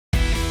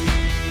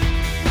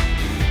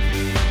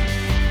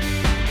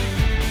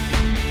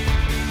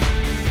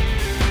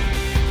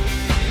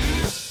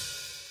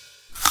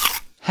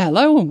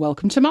Hello and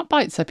welcome to Mac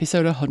Bites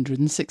episode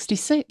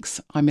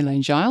 166. I'm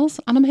Elaine Giles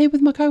and I'm here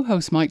with my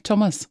co-host Mike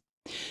Thomas.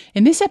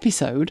 In this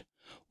episode,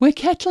 we're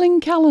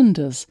kettling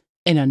calendars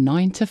in a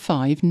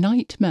 9-to-5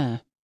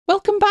 nightmare.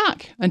 Welcome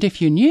back, and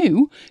if you're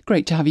new,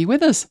 great to have you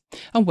with us,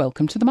 and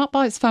welcome to the Mac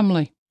Bites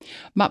family.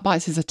 Mac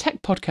Bites is a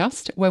tech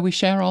podcast where we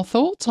share our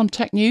thoughts on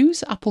tech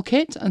news, Apple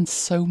Kit and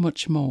so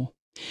much more.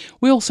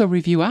 We also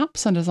review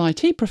apps, and as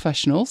IT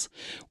professionals,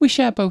 we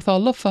share both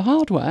our love for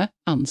hardware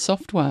and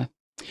software.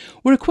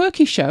 We're a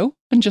quirky show,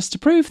 and just to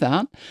prove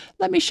that,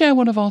 let me share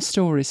one of our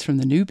stories from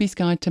the Newbie's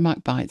Guide to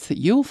Mac Bites that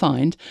you'll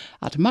find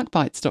at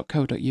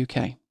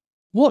macbites.co.uk.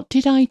 What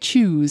did I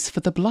choose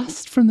for the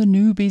blast from the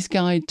Newbie's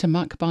Guide to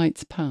Mac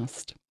Bites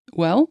past?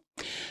 Well,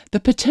 the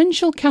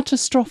potential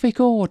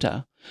catastrophic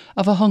order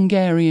of a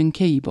Hungarian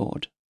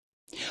keyboard.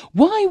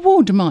 Why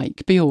would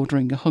Mike be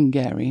ordering a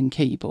Hungarian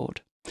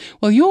keyboard?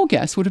 Well, your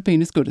guess would have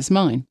been as good as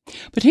mine,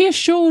 but he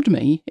assured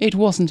me it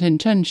wasn't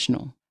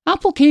intentional.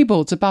 Apple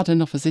keyboards are bad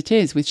enough as it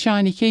is, with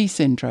shiny key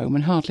syndrome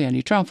and hardly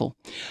any travel,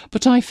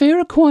 but I fear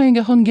acquiring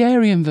a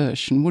Hungarian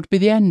version would be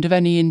the end of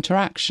any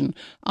interaction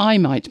I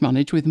might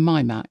manage with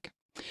my Mac.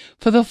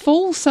 For the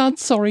full sad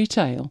sorry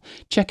tale,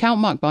 check out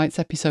Mac Bites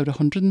episode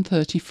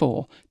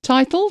 134,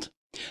 titled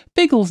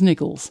Biggles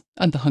Niggles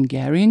and the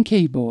Hungarian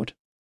Keyboard.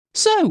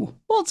 So,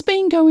 what's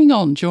been going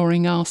on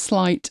during our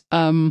slight,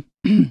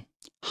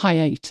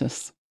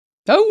 hiatus?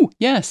 Oh,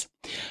 yes.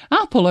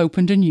 Apple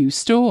opened a new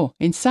store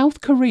in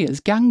South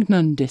Korea's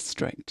Gangnam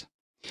district.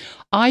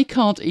 I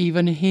can't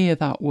even hear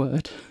that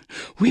word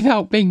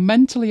without being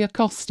mentally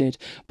accosted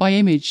by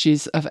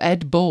images of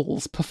Ed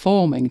Balls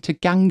performing to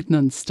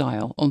Gangnam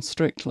Style on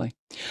Strictly.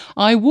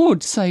 I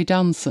would say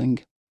dancing,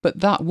 but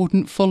that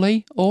wouldn't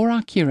fully or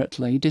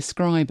accurately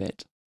describe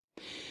it.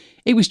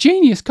 It was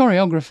genius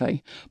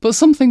choreography, but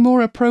something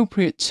more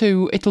appropriate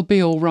to It'll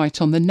Be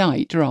Alright on the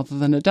Night rather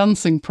than a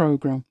dancing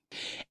programme.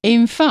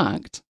 In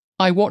fact,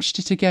 I watched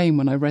it again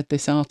when I read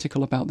this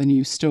article about the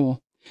new store.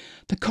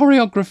 The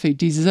choreography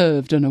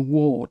deserved an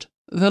award.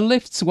 The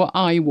lifts were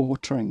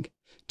eye-watering,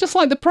 just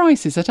like the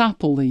prices at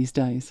Apple these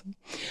days.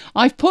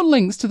 I've put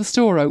links to the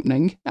store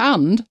opening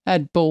and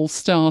Ed Ball's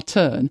star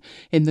turn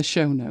in the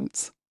show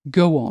notes.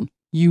 Go on,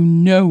 you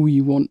know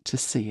you want to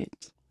see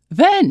it.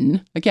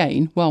 Then,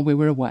 again, while we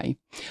were away,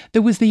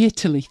 there was the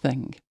Italy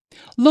thing.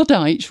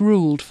 Luddites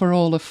ruled for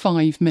all of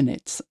 5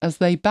 minutes as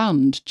they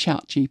banned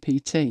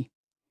ChatGPT.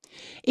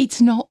 It's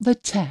not the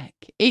tech,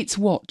 it's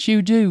what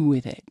you do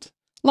with it.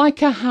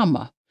 Like a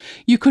hammer,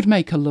 you could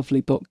make a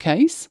lovely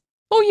bookcase,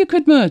 or you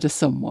could murder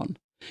someone.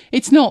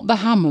 It's not the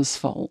hammer's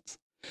fault.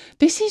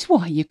 This is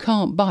why you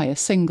can't buy a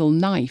single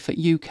knife at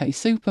UK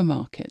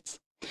supermarkets.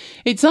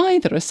 It's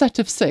either a set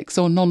of 6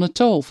 or none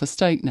at all for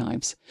steak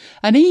knives,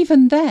 and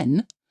even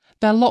then,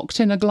 they're locked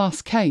in a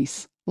glass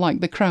case, like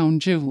the crown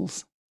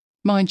jewels.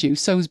 Mind you,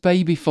 so's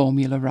baby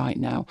formula right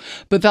now,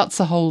 but that's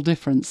a whole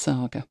different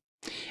saga.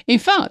 In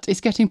fact, it's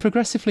getting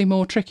progressively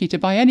more tricky to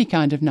buy any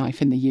kind of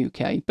knife in the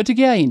UK, but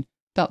again,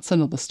 that's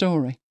another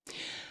story.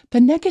 The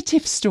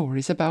negative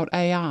stories about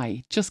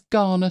AI just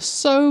garner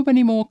so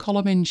many more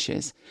column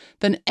inches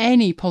than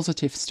any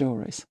positive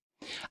stories.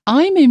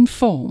 I'm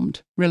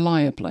informed,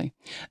 reliably,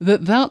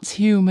 that that's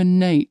human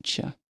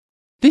nature.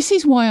 This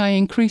is why I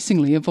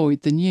increasingly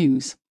avoid the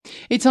news.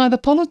 It's either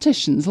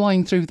politicians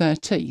lying through their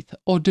teeth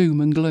or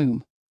doom and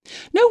gloom.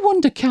 No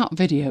wonder cat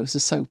videos are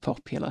so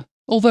popular,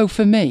 although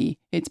for me,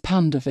 it's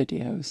panda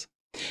videos.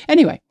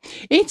 Anyway,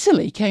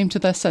 Italy came to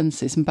their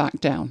senses and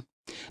backed down.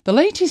 The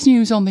latest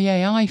news on the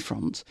AI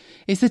front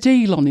is that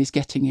Elon is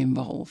getting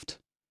involved.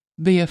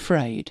 Be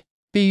afraid.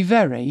 Be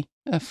very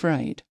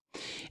afraid.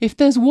 If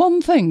there's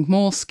one thing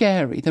more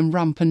scary than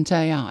rampant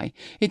AI,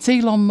 it's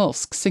Elon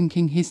Musk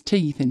sinking his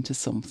teeth into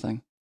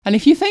something. And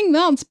if you think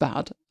that's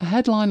bad, a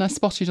headline I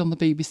spotted on the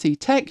BBC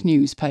Tech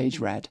News page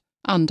read,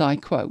 and I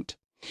quote,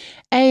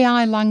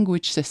 AI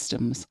language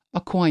systems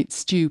are quite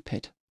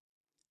stupid.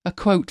 A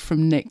quote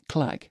from Nick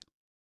Clegg.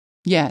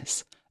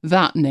 Yes,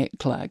 that Nick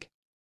Clegg.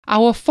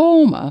 Our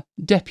former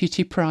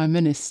Deputy Prime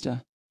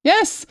Minister.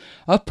 Yes,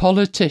 a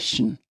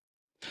politician.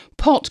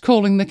 Pot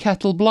calling the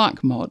kettle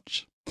black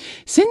much.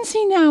 Since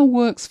he now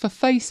works for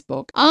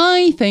Facebook,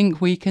 I think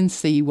we can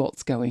see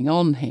what's going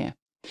on here.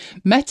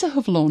 Meta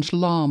have launched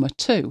Llama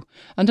 2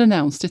 and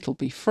announced it'll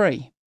be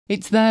free.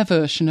 It's their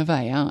version of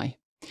AI.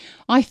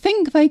 I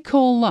think they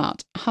call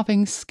that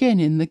having skin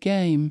in the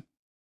game.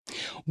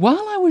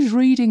 While I was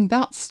reading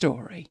that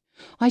story,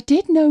 I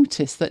did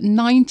notice that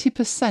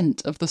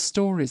 90% of the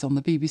stories on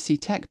the BBC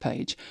Tech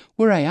page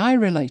were AI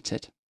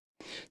related.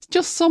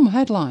 Just some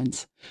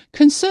headlines.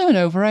 Concern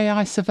over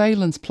AI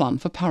surveillance plan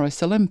for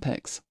Paris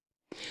Olympics.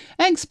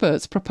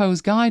 Experts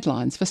propose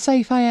guidelines for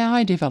safe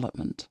AI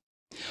development.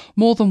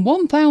 More than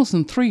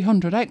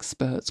 1,300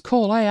 experts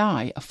call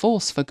AI a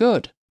force for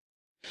good.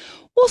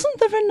 Wasn't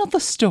there another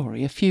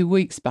story a few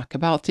weeks back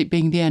about it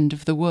being the end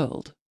of the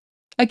world?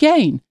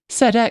 Again,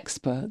 said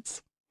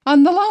experts.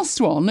 And the last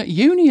one,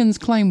 unions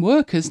claim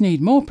workers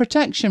need more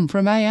protection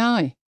from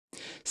AI.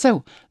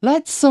 So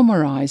let's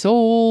summarise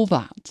all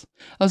that,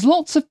 as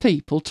lots of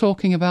people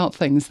talking about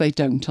things they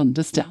don't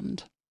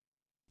understand.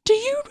 Do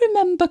you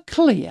remember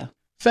Clear?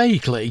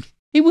 Vaguely.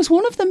 It was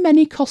one of the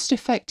many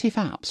cost-effective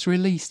apps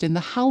released in the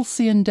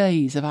halcyon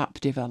days of app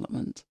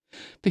development,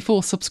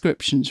 before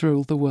subscriptions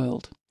ruled the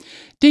world.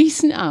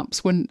 Decent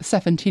apps were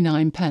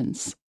 79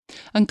 pence,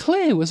 and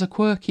Clear was a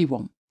quirky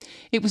one.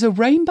 It was a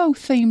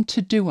rainbow-themed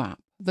to-do app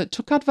that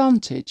took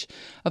advantage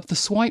of the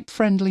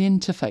swipe-friendly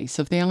interface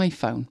of the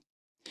iPhone.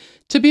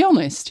 To be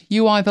honest,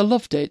 you either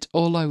loved it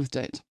or loathed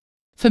it.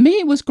 For me,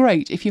 it was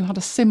great if you had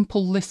a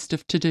simple list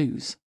of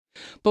to-dos.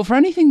 But for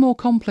anything more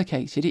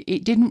complicated,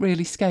 it didn't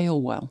really scale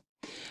well.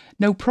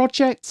 No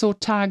projects or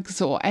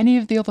tags or any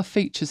of the other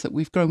features that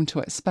we've grown to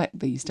expect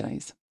these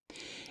days.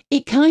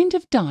 It kind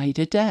of died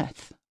a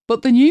death,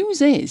 but the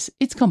news is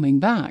it's coming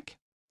back.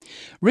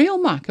 Real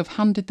Mac have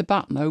handed the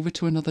baton over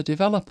to another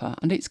developer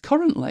and it's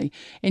currently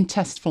in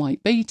test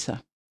flight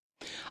beta.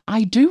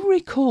 I do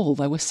recall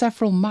there were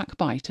several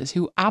Macbiters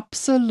who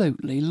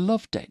absolutely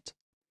loved it.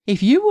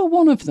 If you were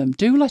one of them,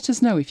 do let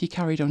us know if you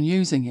carried on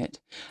using it,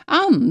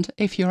 and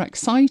if you're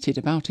excited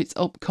about its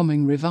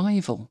upcoming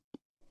revival.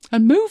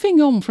 And moving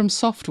on from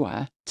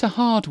software to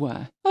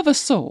hardware, of a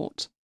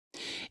sort.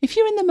 If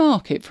you're in the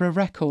market for a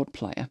record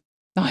player,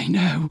 I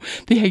know,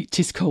 the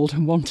 80s called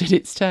and wanted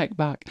its tech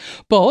back,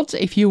 but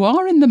if you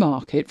are in the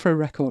market for a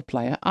record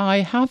player, I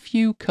have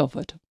you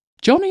covered.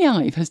 Johnny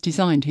Ive has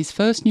designed his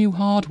first new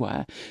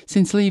hardware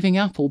since leaving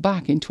Apple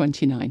back in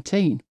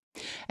 2019.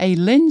 A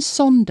Lynn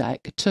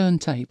Sondek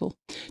turntable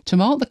to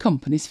mark the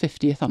company's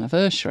 50th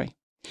anniversary.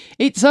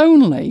 It's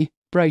only,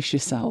 brace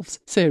yourselves,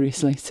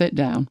 seriously, sit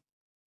down.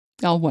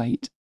 I'll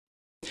wait.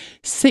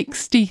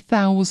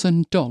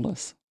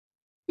 $60,000.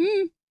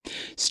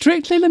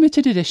 Strictly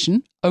limited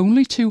edition,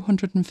 only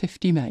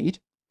 250 made.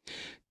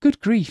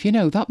 Good grief,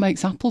 that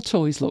makes Apple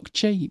toys look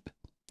cheap.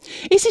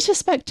 Is it a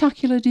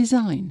spectacular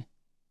design?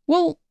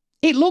 Well,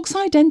 it looks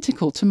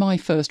identical to my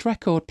first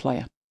record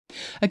player.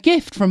 A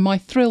gift from my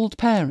thrilled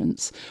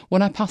parents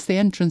when I passed the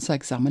entrance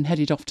exam and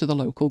headed off to the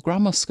local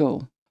grammar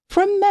school.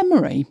 From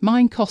memory,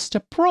 mine cost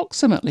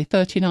approximately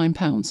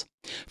 £39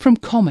 from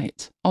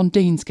Comet on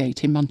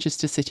Deansgate in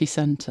Manchester city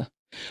centre,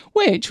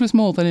 which was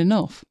more than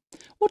enough.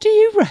 What do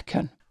you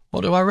reckon?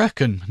 What do I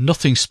reckon?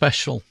 Nothing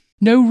special.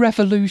 No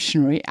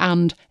revolutionary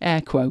and,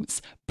 air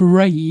quotes,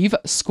 brave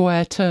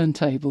square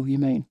turntable, you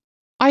mean?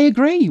 I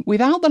agree,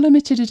 without the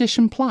limited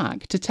edition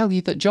plaque to tell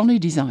you that Johnny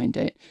designed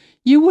it,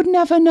 you would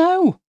never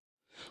know.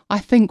 I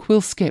think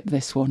we'll skip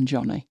this one,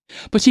 Johnny.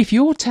 But if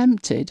you're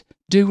tempted,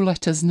 do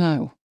let us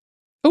know.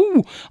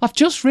 Oh, I've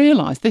just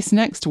realised this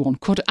next one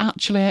could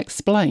actually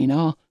explain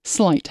our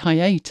slight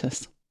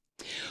hiatus.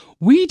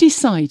 We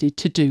decided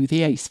to do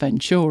the Ace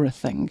Ventura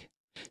thing.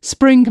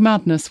 Spring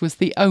Madness was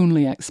the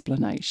only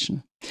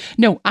explanation.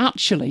 No,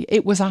 actually,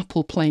 it was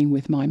Apple playing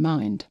with my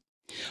mind,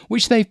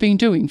 which they've been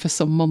doing for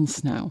some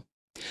months now.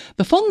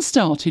 The fun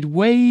started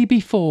way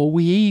before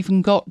we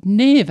even got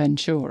near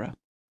Ventura.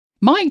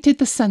 Mike did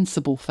the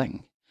sensible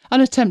thing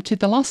and attempted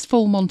the last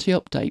full Monty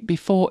update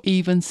before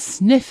even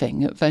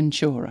sniffing at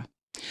Ventura.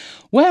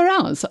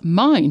 Whereas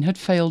mine had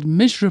failed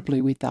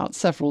miserably with that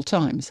several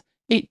times.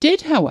 It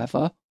did,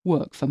 however,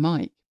 work for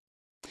Mike.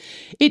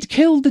 It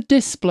killed the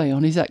display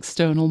on his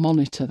external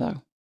monitor,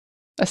 though.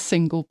 A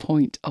single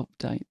point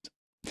update.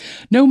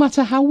 No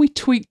matter how we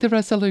tweaked the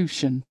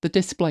resolution, the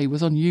display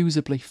was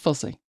unusably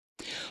fuzzy.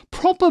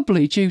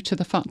 Probably due to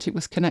the fact it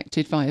was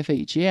connected via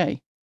VGA.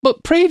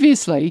 But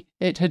previously,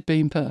 it had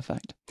been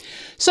perfect.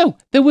 So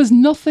there was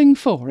nothing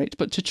for it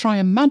but to try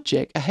and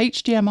magic a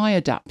HDMI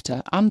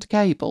adapter and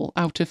cable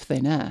out of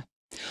thin air.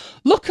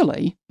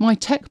 Luckily, my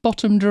tech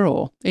bottom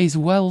drawer is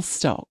well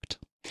stocked.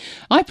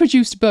 I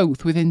produced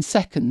both within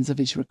seconds of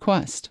his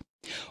request,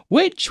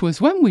 which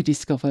was when we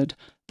discovered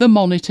the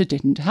monitor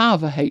didn't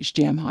have a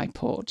HDMI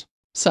port.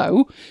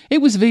 So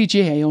it was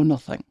VGA or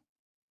nothing.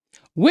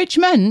 Which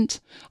meant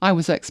I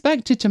was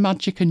expected to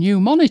magic a new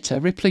monitor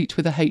replete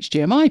with a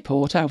HDMI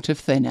port out of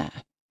thin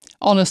air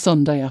on a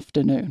Sunday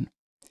afternoon.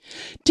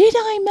 Did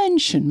I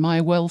mention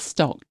my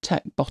well-stocked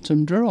tech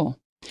bottom drawer?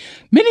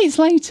 Minutes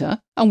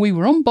later, and we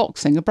were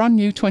unboxing a brand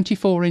new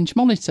 24-inch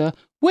monitor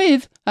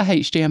with a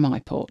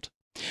HDMI port.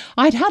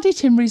 I'd had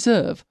it in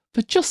reserve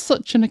for just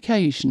such an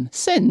occasion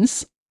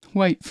since,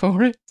 wait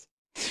for it,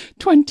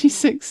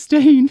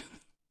 2016.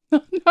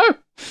 No,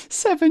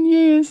 7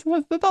 years.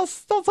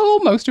 That's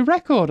almost a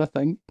record, I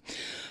think.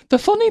 The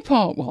funny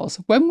part was,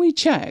 when we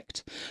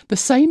checked, the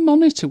same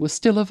monitor was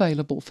still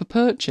available for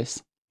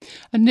purchase.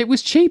 And it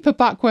was cheaper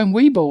back when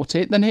we bought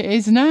it than it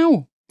is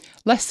now.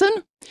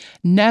 Lesson?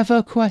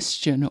 Never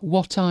question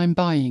what I'm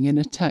buying in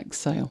a tech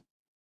sale.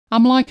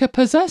 I'm like a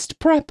possessed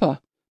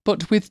prepper,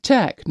 but with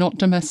tech, not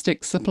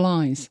domestic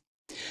supplies.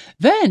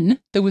 Then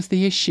there was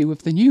the issue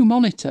of the new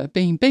monitor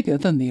being bigger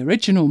than the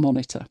original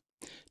monitor.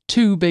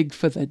 Too big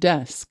for the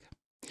desk.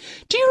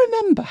 Do you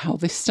remember how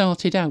this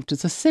started out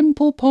as a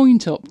simple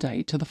point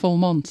update to the full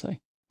Monty?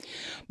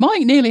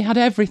 Mike nearly had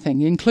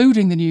everything,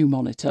 including the new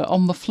monitor,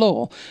 on the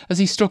floor as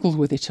he struggled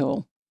with it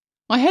all.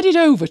 I headed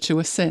over to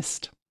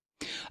assist.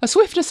 A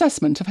swift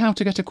assessment of how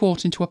to get a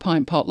quart into a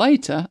pint pot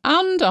later,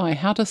 and I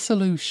had a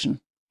solution.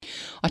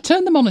 I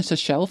turned the monitor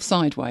shelf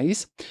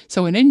sideways,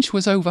 so an inch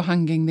was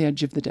overhanging the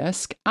edge of the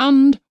desk,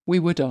 and we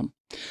were done.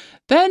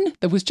 Then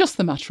there was just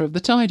the matter of the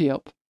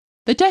tidy-up.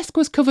 The desk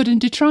was covered in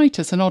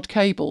detritus and odd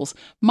cables.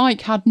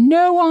 Mike had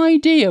no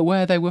idea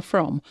where they were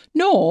from,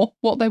 nor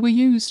what they were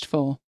used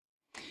for.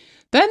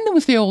 Then there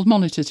was the old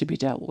monitor to be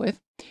dealt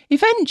with.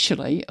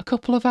 Eventually, a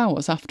couple of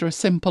hours after a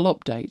simple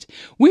update,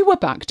 we were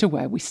back to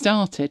where we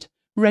started,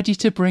 ready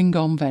to bring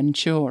on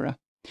Ventura.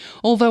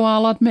 Although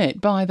I'll admit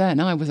by then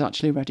I was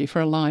actually ready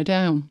for a lie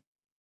down.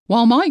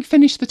 While Mike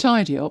finished the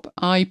tidy-up,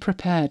 I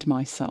prepared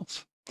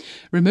myself,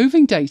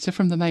 removing data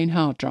from the main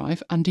hard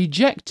drive and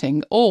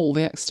ejecting all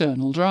the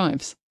external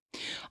drives.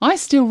 I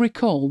still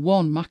recall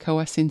one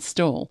macOS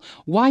install,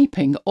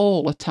 wiping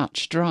all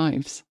attached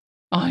drives.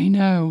 I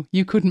know,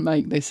 you couldn't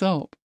make this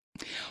up.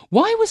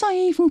 Why was I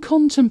even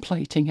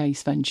contemplating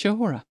Ace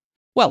Ventura?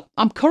 Well,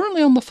 I'm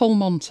currently on the full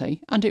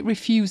Monty and it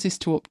refuses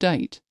to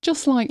update,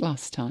 just like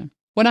last time.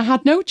 When I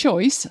had no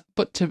choice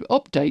but to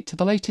update to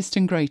the latest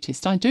and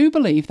greatest, I do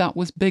believe that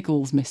was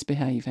Biggles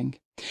misbehaving.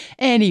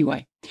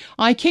 Anyway,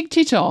 I kicked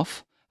it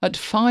off at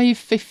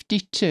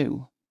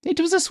 5:52. It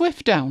was a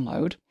swift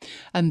download,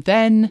 and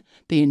then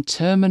the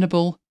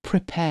interminable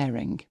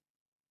preparing.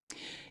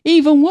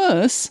 Even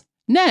worse,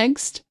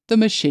 next, the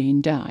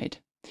machine died.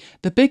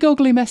 The big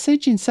ugly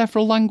message in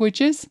several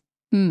languages?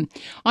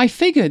 I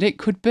figured it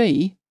could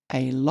be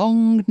a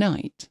long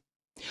night.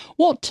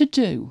 What to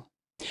do?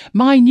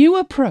 My new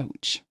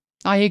approach.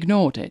 I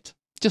ignored it.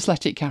 Just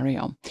let it carry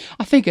on.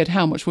 I figured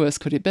how much worse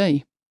could it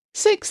be?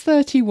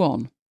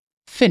 6:31.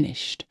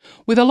 Finished,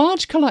 with a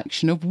large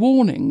collection of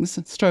warnings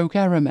 /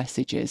 error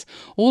messages,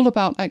 all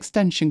about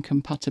extension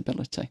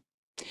compatibility.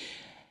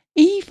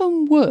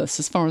 Even worse,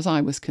 as far as I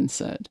was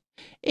concerned,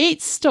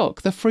 it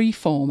stuck the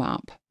Freeform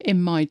app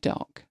in my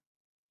dock.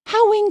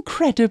 How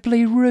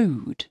incredibly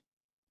rude.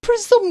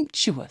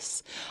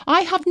 Presumptuous.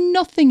 I have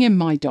nothing in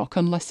my dock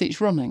unless it's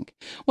running.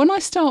 When I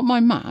start my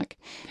Mac,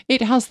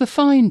 it has the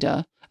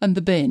Finder and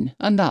the bin,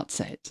 and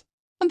that's it.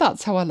 And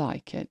that's how I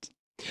like it.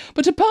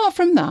 But apart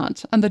from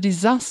that, and the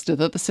disaster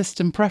that the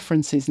system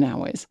preferences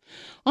now is,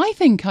 I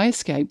think I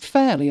escaped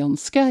fairly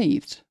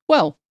unscathed.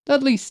 Well,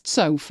 at least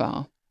so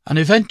far. And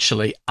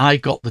eventually I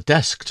got the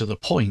desk to the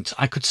point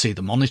I could see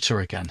the monitor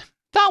again.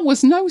 That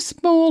was no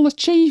small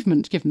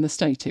achievement given the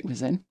state it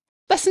was in.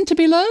 Lesson to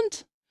be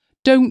learned?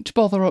 Don't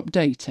bother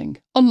updating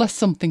unless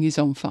something is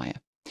on fire,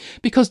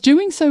 because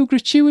doing so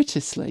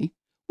gratuitously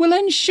will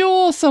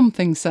ensure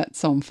something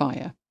sets on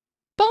fire.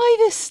 By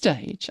this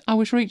stage, I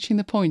was reaching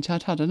the point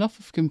I'd had enough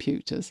of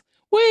computers,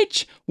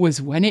 which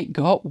was when it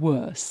got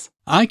worse.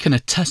 I can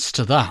attest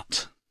to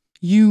that.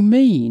 You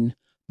mean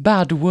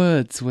bad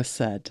words were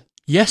said?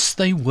 Yes,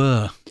 they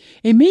were.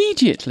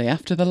 Immediately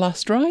after the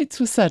last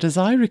rites were said, as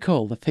I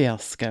recall the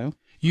fiasco.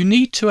 You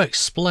need to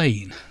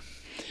explain.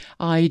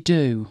 I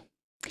do.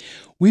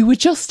 We were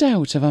just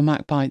out of a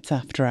MacBites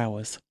after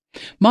hours.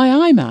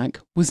 My iMac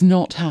was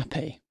not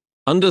happy.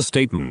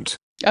 Understatement.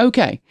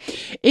 OK,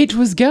 it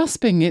was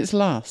gasping its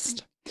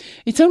last.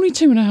 It's only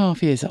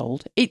 2.5 years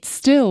old. It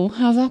still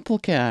has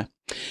AppleCare.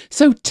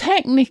 So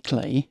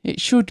technically, it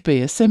should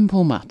be a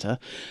simple matter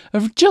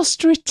of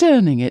just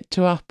returning it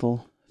to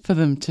Apple for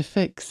them to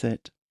fix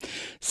it.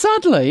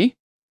 Sadly,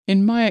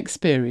 in my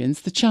experience,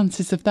 the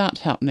chances of that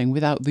happening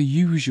without the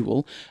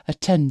usual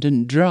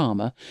attendant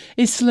drama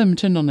is slim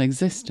to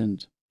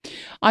non-existent.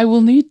 I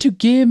will need to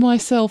gear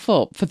myself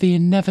up for the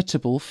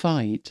inevitable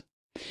fight.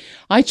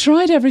 I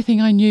tried everything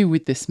I knew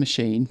with this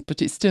machine,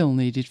 but it still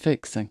needed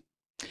fixing.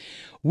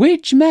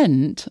 Which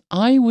meant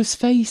I was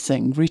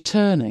facing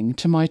returning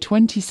to my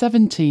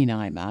 2017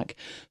 iMac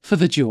for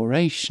the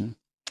duration.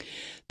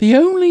 The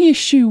only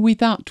issue with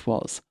that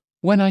was,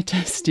 when I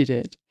tested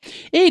it,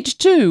 it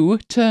too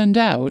turned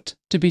out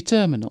to be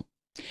terminal,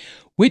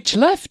 which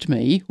left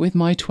me with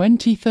my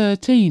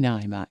 2013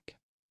 iMac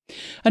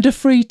and a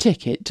free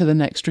ticket to the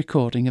next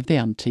recording of the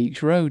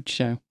Antiques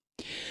Roadshow.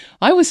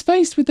 I was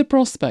faced with the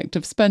prospect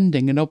of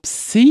spending an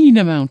obscene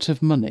amount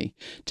of money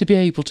to be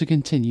able to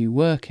continue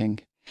working.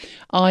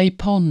 I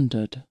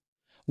pondered.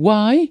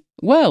 Why?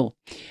 Well,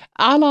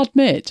 I'll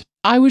admit,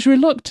 I was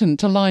reluctant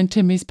to line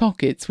Timmy's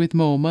pockets with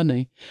more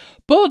money,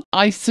 but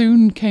I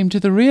soon came to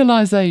the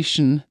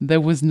realisation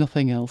there was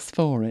nothing else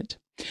for it.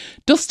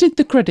 Dusted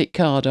the credit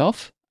card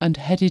off and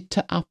headed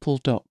to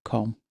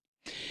apple.com.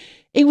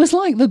 It was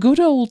like the good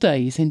old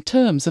days in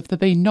terms of there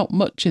being not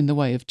much in the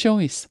way of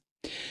choice.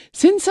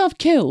 Since I've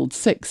killed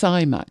 6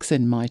 iMacs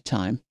in my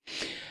time,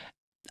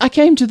 I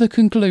came to the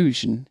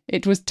conclusion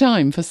it was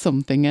time for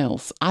something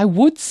else. I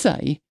would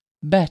say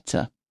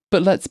better,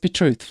 but let's be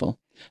truthful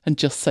and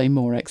just say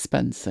more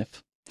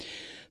expensive.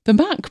 The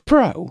Mac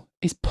Pro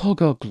is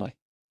pug ugly.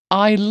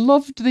 I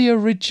loved the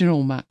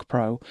original Mac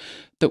Pro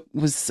that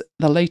was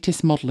the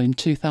latest model in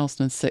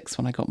 2006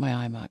 when I got my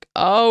iMac.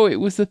 Oh,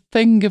 it was a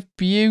thing of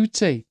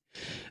beauty.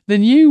 The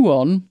new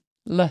one,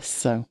 less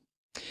so.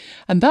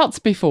 And that's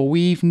before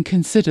we even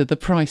consider the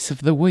price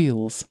of the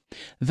wheels.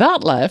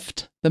 That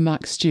left the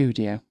Mac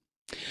Studio.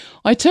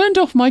 I turned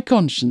off my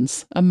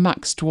conscience and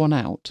maxed one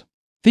out.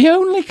 The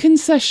only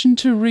concession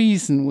to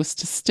reason was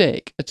to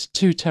stick at a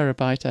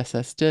 2TB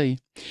SSD.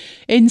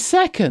 In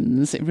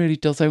seconds, it really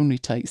does only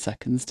take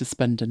seconds to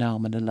spend an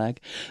arm and a leg,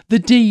 the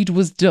deed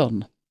was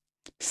done.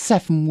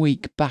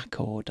 7-week back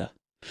order.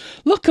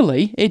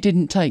 Luckily, it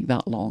didn't take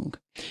that long.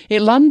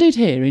 It landed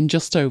here in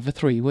just over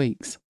 3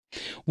 weeks.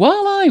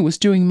 While I was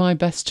doing my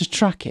best to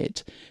track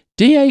it,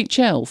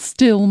 DHL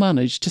still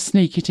managed to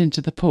sneak it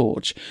into the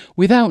porch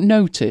without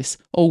notice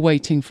or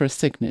waiting for a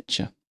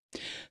signature.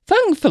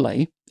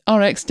 Thankfully,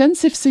 our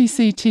extensive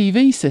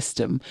CCTV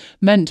system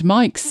meant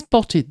Mike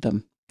spotted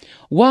them,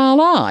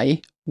 while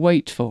I,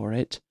 wait for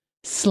it,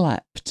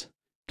 slept.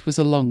 It was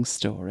a long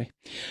story.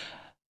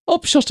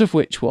 Upshot of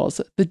which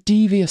was the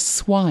devious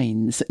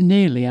swines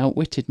nearly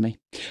outwitted me.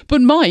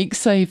 But Mike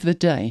saved the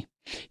day.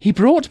 He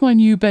brought my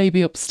new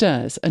baby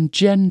upstairs and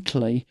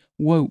gently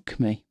woke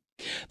me.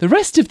 The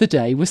rest of the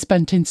day was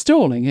spent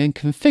installing and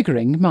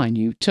configuring my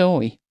new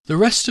toy. The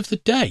rest of the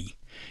day?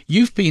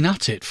 You've been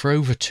at it for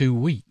over 2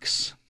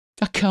 weeks.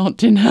 I can't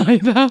deny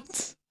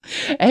that.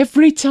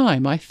 Every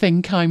time I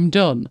think I'm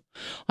done,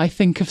 I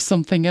think of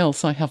something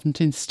else I haven't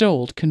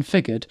installed,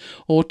 configured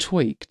or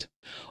tweaked.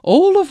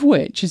 All of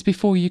which is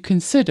before you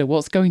consider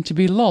what's going to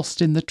be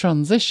lost in the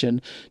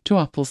transition to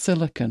Apple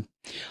Silicon.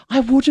 I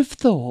would have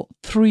thought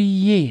 3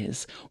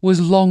 years was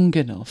long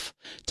enough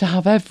to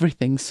have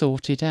everything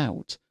sorted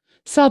out.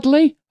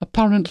 Sadly,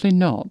 apparently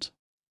not.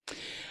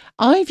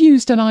 I've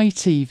used an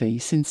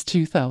iTV since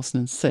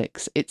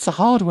 2006. It's a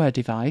hardware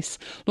device,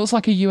 looks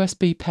like a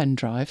USB pen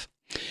drive.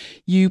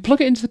 You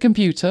plug it into the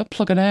computer,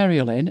 plug an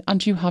aerial in,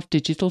 and you have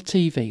digital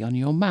TV on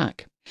your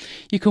Mac.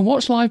 You can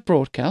watch live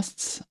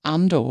broadcasts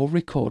and or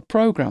record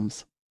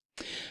programs.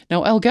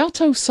 Now,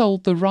 Elgato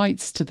sold the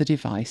rights to the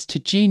device to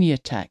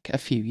Geniatech a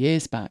few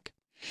years back.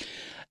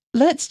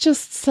 Let's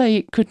just say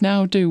it could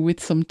now do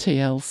with some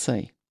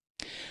TLC.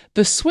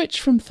 The switch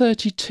from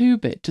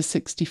 32-bit to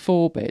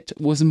 64-bit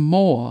was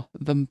more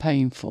than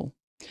painful.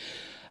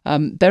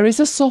 There is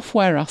a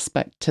software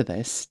aspect to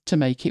this to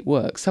make it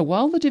work. So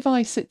while the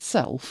device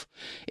itself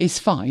is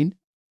fine,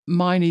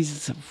 mine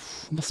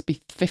must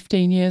be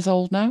 15 years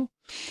old now.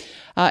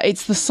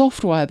 It's the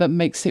software that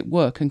makes it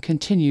work and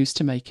continues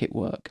to make it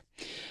work.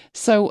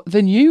 So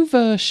the new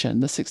version,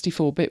 the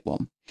 64-bit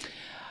one,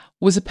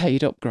 was a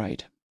paid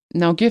upgrade.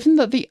 Now, given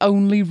that the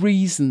only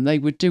reason they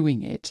were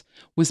doing it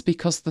was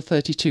because the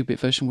 32-bit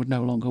version would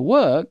no longer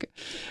work,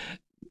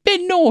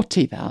 bit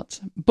naughty that.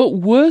 But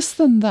worse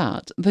than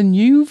that, the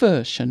new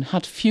version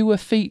had fewer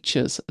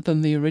features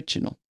than the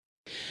original.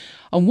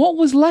 And what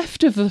was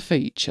left of the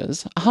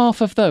features,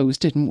 half of those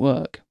didn't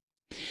work.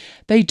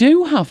 They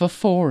do have a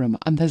forum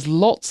and there's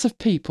lots of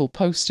people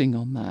posting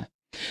on there.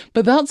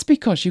 But that's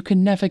because you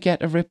can never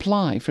get a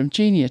reply from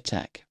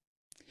Geniatech.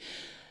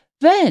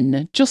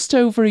 Then, just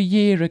over a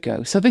year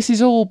ago, so this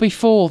is all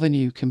before the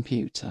new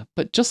computer,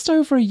 but just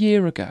over a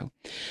year ago,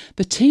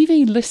 the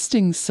TV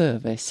listing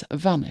service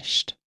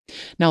vanished.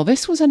 Now,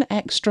 this was an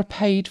extra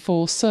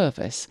paid-for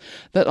service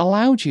that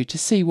allowed you to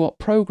see what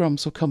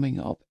programmes were coming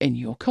up in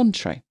your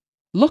country.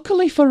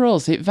 Luckily for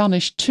us, it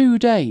vanished 2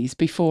 days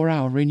before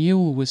our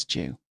renewal was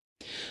due.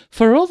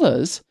 For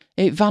others,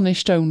 it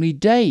vanished only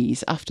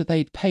days after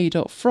they'd paid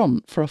up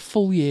front for a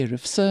full year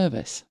of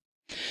service.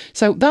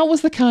 So that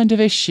was the kind of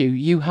issue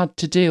you had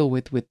to deal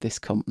with this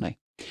company.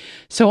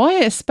 So I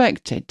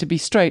expected to be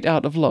straight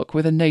out of luck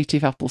with a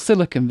native Apple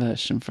Silicon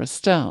version for a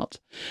start.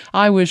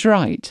 I was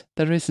right,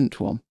 there isn't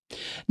one.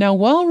 Now,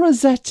 while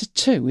Rosetta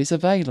 2 is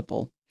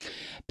available,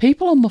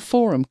 people on the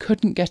forum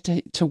couldn't get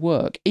it to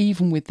work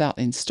even with that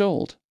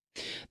installed.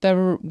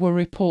 There were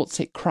reports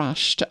it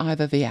crashed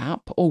either the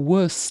app or,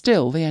 worse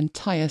still, the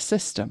entire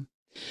system.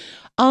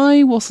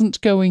 I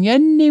wasn't going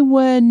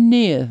anywhere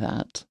near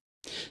that.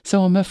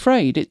 So I'm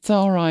afraid it's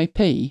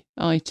RIP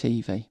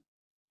iTV.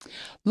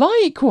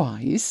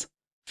 Likewise,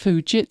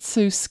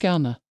 Fujitsu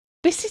Scanner.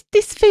 This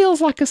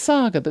feels like a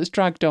saga that's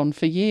dragged on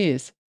for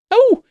years.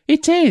 Oh,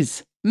 it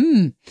is.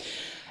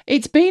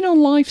 It's been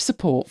on life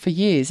support for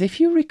years. If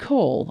you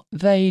recall,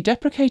 they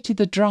deprecated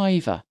the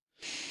driver.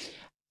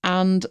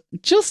 And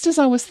just as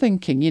I was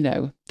thinking,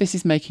 this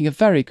is making a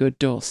very good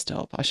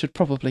doorstop, I should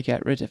probably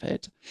get rid of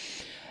it,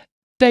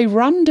 they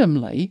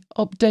randomly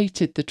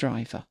updated the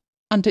driver.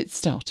 And it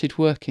started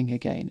working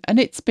again. And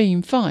it's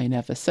been fine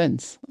ever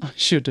since. I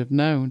should have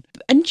known.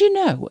 And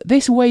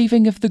this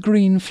waving of the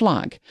green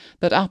flag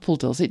that Apple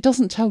does, it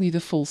doesn't tell you the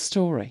full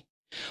story.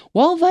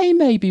 While they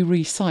may be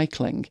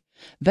recycling,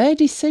 their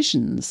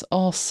decisions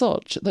are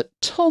such that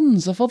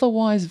tons of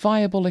otherwise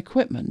viable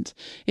equipment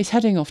is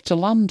heading off to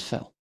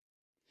landfill.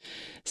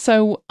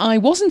 So I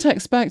wasn't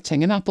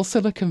expecting an Apple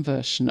Silicon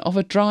version of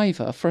a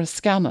driver for a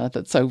scanner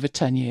that's over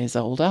 10 years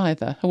old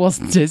either. I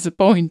wasn't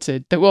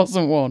disappointed. There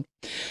wasn't one.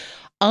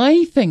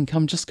 I think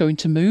I'm just going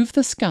to move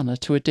the scanner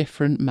to a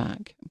different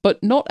Mac,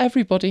 but not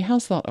everybody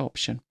has that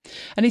option.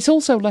 And it's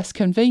also less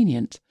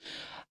convenient.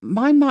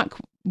 My Mac,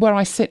 where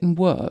I sit and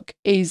work,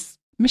 is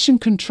mission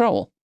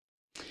control.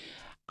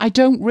 I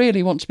don't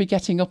really want to be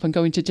getting up and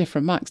going to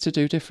different Macs to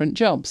do different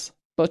jobs.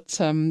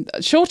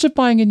 But short of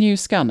buying a new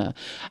scanner,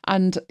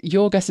 and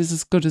your guess is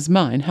as good as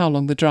mine how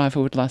long the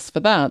driver would last for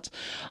that,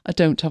 I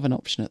don't have an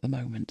option at the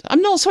moment.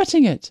 I'm not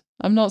sweating it.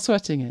 I'm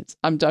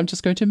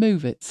just going to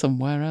move it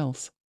somewhere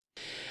else.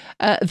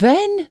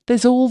 Then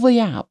there's all the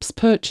apps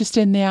purchased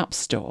in the App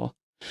Store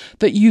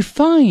that you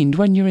find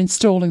when you're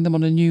installing them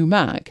on a new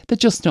Mac. They're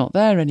just not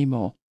there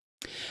anymore.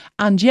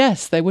 And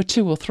yes, there were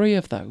 2 or 3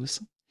 of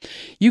those.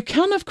 You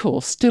can, of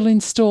course, still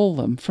install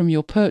them from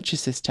your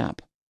Purchases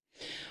tab.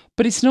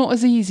 But it's not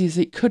as easy as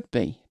it could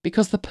be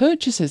because the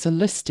purchases are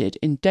listed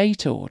in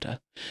date order,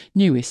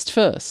 newest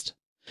first.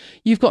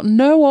 You've got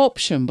no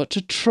option but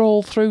to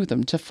trawl through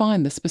them to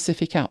find the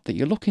specific app that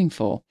you're looking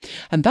for,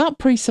 and that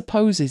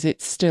presupposes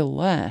it's still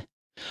there.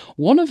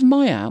 One of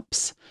my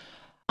apps,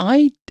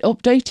 I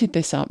updated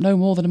this app no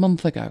more than a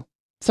month ago,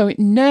 so it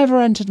never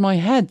entered my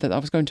head that I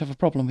was going to have a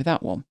problem with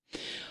that one,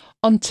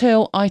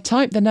 until I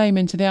typed the name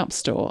into the App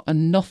Store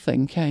and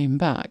nothing came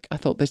back. I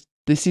thought,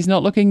 this is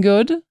not looking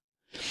good.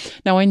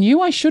 Now, I knew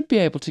I should be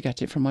able to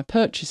get it from my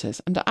purchases,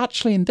 and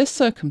actually in this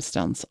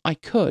circumstance, I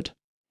could.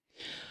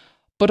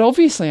 But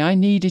obviously I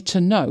needed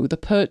to know the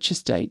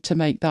purchase date to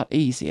make that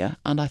easier,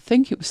 and I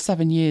think it was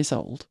 7 years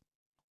old.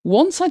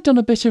 Once I'd done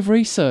a bit of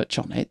research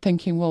on it,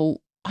 thinking,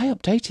 well, I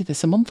updated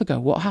this a month ago,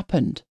 what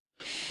happened?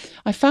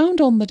 I found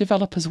on the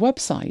developer's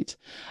website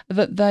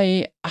that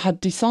they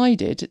had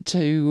decided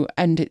to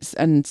end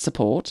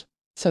support,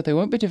 so they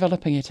won't be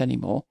developing it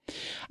anymore,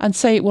 and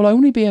say it will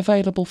only be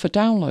available for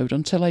download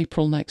until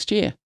April next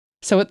year.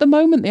 So at the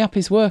moment the app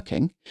is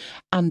working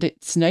and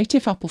it's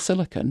native Apple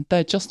Silicon,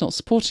 they're just not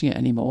supporting it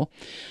anymore.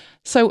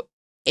 So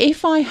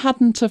if I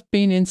hadn't have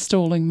been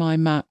installing my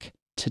Mac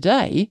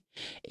today,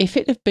 if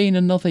it had been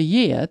another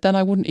year, then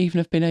I wouldn't even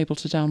have been able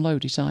to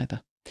download it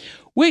either,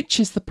 which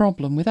is the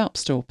problem with App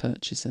Store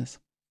purchases.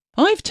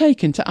 I've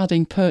taken to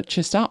adding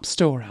purchased App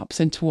Store apps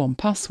into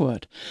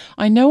 1Password.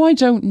 I know I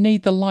don't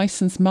need the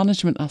license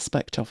management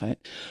aspect of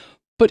it,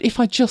 but if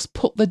I just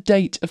put the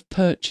date of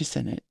purchase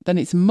in it, then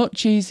it's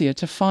much easier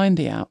to find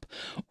the app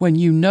when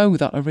you know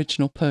that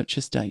original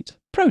purchase date.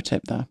 Pro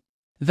tip there.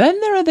 Then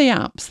there are the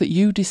apps that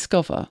you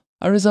discover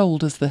are as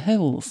old as the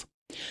hills.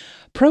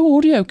 Pro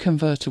Audio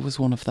Converter was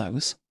one of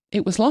those.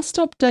 It was last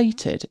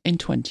updated in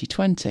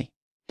 2020,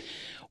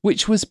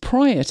 which was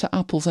prior to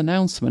Apple's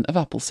announcement of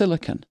Apple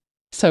Silicon.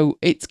 So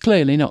it's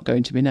clearly not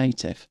going to be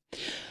native.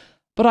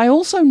 But I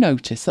also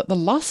noticed that the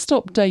last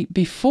update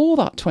before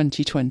that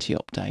 2020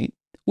 update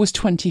was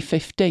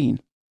 2015.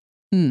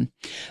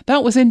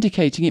 That was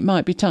indicating it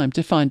might be time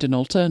to find an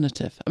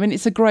alternative. I mean,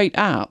 it's a great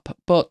app,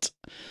 but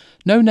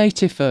no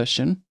native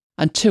version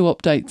and 2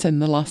 updates in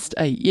the last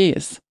 8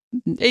 years.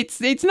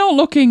 It's not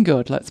looking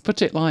good, let's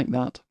put it like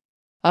that.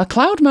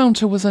 Cloud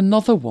Mounter was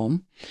another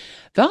one.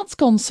 That's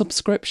gone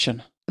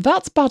subscription.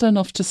 That's bad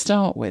enough to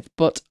start with,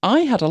 but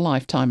I had a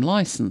lifetime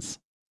license.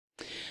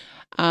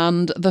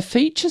 And the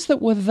features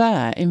that were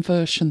there in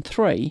version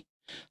 3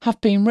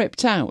 have been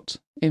ripped out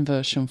in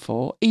version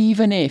 4,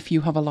 even if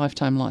you have a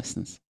lifetime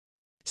license.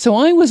 So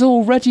I was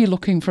already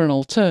looking for an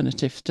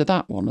alternative to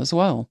that one as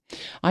well.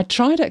 I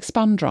tried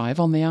Expand Drive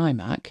on the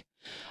iMac,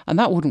 and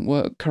that wouldn't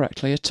work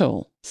correctly at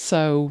all.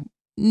 So,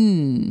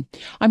 I'm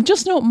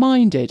just not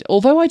minded,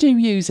 although I do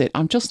use it,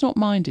 I'm just not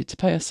minded to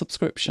pay a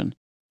subscription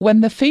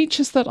when the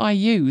features that I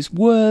use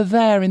were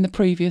there in the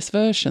previous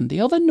version. The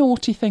other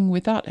naughty thing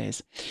with that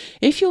is,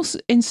 if you're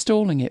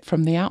installing it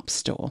from the App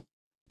Store,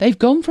 they've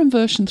gone from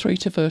version 3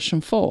 to version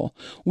 4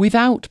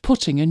 without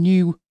putting a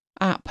new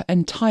app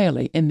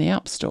entirely in the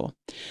App Store.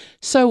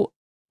 So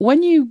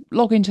when you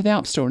log into the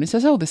App Store and it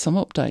says, oh, there's some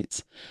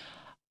updates,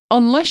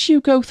 unless you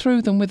go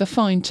through them with a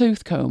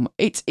fine-tooth comb,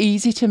 it's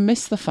easy to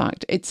miss the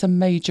fact it's a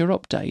major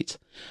update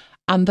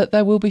and that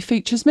there will be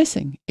features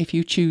missing if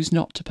you choose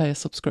not to pay a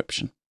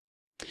subscription.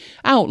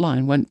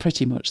 Outline went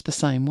pretty much the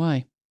same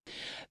way.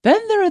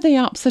 Then there are the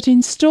apps that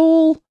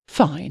install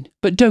fine,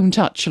 but don't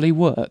actually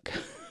work.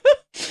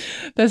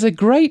 There's a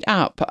great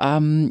app.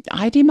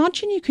 I'd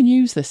imagine you can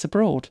use this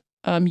abroad.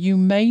 You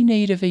may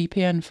need a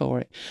VPN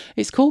for it.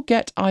 It's called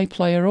Get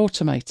iPlayer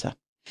Automator,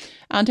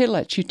 and it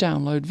lets you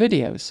download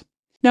videos.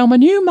 Now, my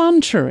new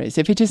mantra is,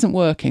 if it isn't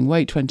working,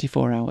 wait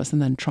 24 hours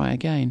and then try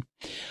again.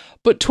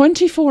 But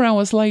 24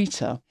 hours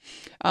later,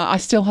 I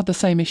still had the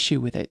same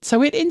issue with it.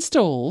 So it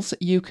installs,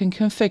 you can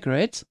configure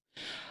it,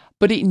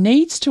 but it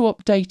needs to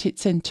update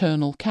its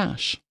internal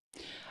cache.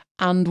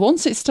 And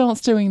once it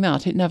starts doing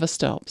that, it never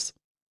stops.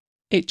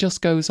 It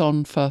just goes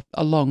on for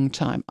a long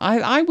time.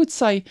 I would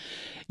say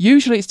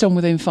usually it's done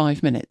within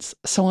 5 minutes.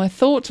 So I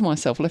thought to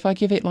myself, well, if I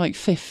give it like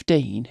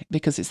 15,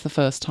 because it's the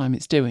first time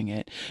it's doing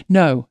it,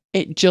 no,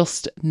 it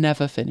just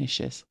never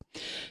finishes.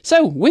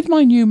 So with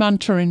my new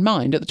mantra in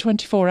mind, at the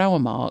 24-hour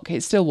mark,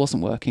 it still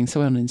wasn't working,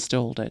 so I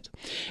uninstalled it.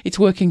 It's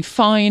working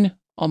fine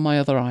on my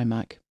other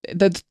iMac,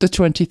 the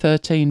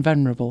 2013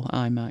 venerable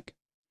iMac.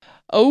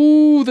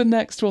 Oh, the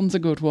next one's a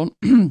good one.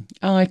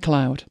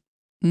 iCloud.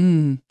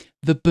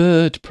 The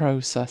bird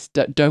process.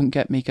 Don't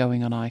get me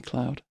going on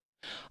iCloud.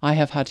 I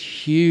have had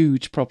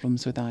huge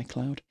problems with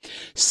iCloud.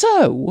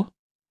 So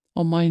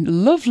On my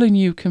lovely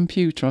new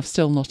computer, I've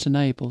still not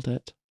enabled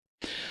it.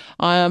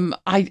 I'm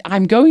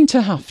going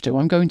to have to.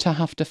 I'm going to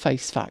have to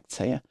face facts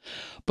here.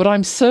 But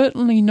I'm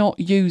certainly not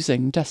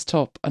using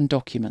desktop and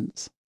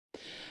documents.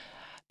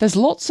 There's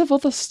lots of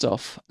other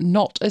stuff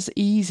not as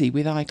easy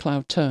with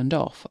iCloud turned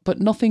off, but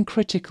nothing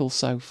critical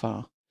so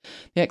far.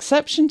 The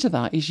exception to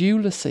that is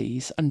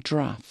Ulysses and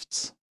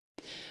Drafts.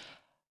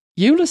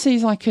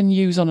 Ulysses I can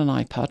use on an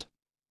iPad,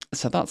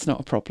 so that's not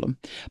a problem.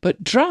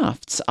 But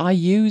Drafts I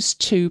use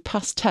to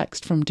pass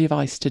text from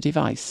device to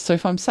device. So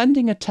if I'm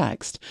sending a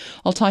text,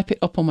 I'll type it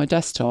up on my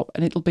desktop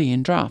and it'll be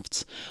in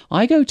Drafts.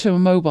 I go to a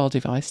mobile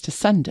device to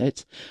send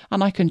it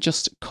and I can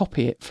just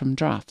copy it from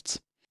Drafts.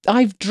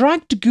 I've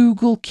dragged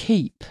Google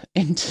Keep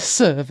into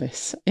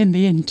service in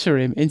the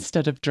interim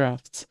instead of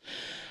Drafts.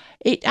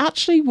 It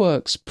actually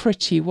works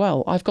pretty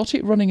well. I've got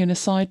it running in a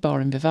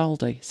sidebar in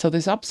Vivaldi, so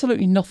there's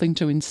absolutely nothing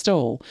to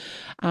install.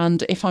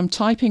 And if I'm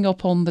typing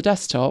up on the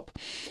desktop,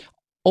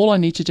 all I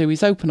need to do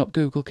is open up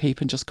Google Keep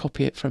and just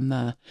copy it from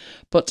there.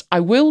 But I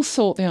will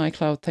sort the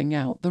iCloud thing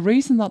out. The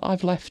reason that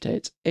I've left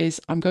it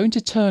is I'm going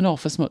to turn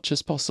off as much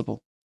as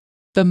possible.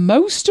 The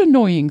most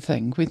annoying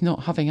thing with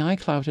not having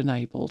iCloud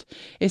enabled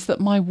is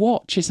that my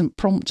watch isn't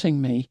prompting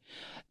me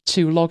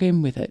to log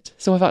in with it.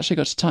 So I've actually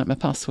got to type my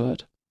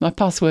password. My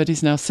password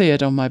is now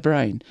seared on my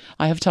brain.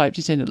 I have typed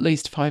it in at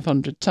least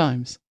 500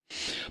 times.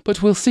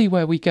 But we'll see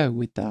where we go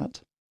with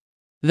that.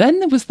 Then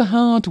there was the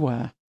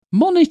hardware.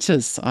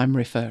 Monitors I'm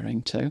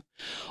referring to.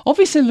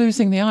 Obviously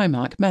losing the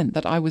iMac meant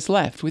that I was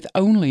left with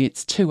only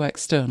its 2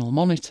 external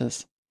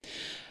monitors.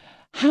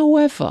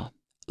 However,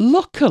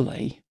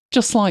 luckily,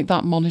 just like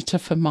that monitor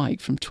for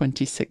Mike from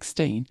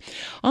 2016,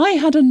 I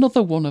had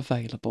another one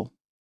available.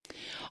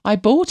 I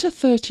bought a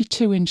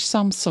 32-inch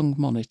Samsung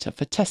monitor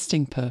for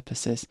testing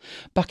purposes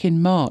back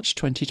in March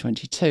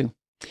 2022.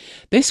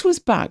 This was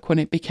back when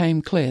it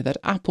became clear that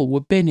Apple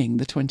were binning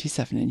the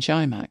 27-inch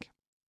iMac.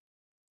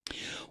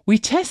 We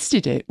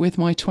tested it with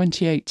my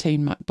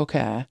 2018 MacBook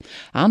Air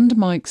and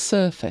Mike's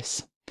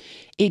Surface.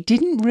 It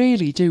didn't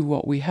really do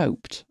what we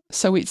hoped,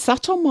 so it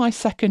sat on my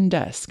second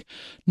desk,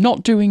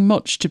 not doing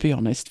much to be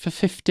honest, for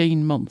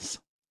 15 months.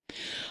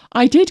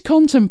 I did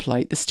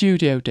contemplate the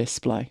studio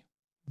display,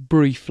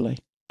 briefly.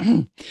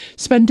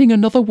 Spending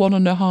another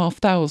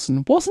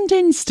 $1,500 wasn't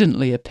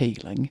instantly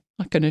appealing,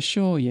 I can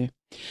assure you.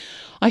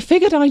 I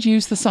figured I'd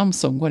use the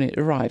Samsung when it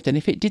arrived, and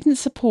if it didn't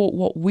support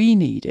what we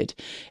needed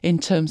in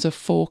terms of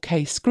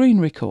 4K screen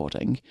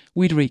recording,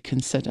 we'd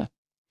reconsider.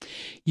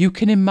 You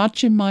can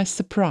imagine my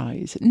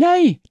surprise,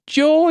 nay,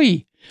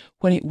 joy,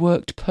 when it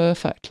worked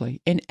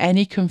perfectly in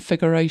any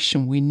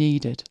configuration we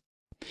needed.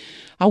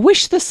 I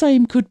wish the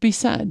same could be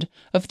said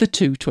of the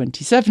two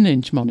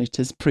 27-inch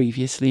monitors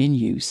previously in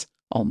use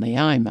on the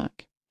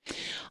iMac.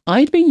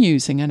 I'd been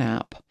using an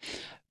app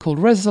called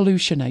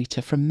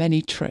Resolutionator from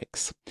Many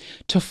Tricks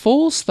to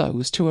force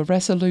those to a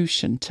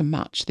resolution to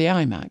match the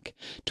iMac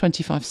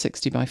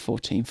 2560 by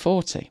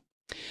 1440.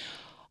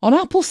 On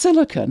Apple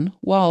Silicon,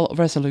 while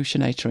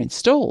Resolutionator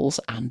installs,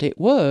 and it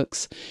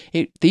works,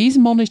 these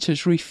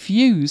monitors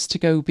refuse to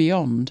go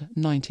beyond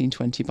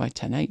 1920 by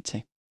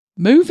 1080.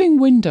 Moving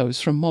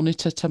windows from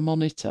monitor to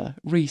monitor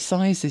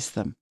resizes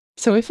them.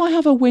 So if I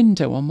have a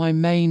window on my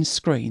main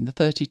screen, the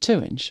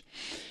 32-inch,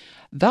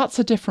 that's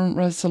a different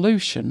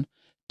resolution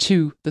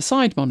to the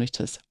side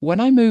monitors. When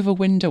I move a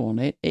window on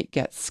it, it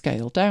gets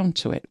scaled down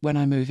to it. When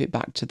I move it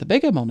back to the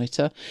bigger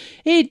monitor,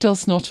 it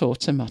does not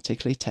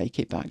automatically take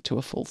it back to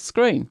a full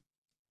screen.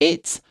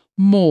 It's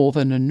more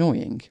than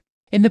annoying.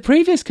 In the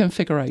previous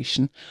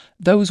configuration,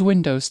 those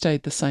windows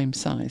stayed the same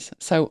size.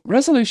 So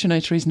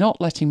Resolutionator is not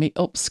letting me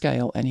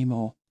upscale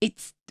anymore.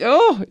 It's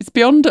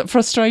beyond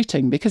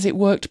frustrating because it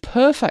worked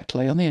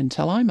perfectly on the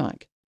Intel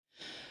iMac.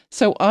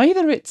 So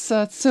either it's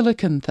a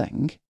Silicon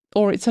thing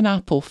or it's an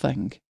Apple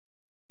thing,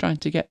 trying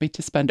to get me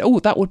to spend,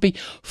 that would be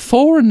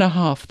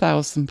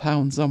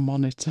 £4,500 on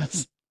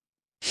monitors.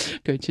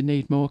 Going to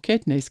need more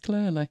kidneys,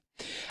 clearly.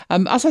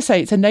 As I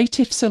say, it's a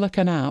native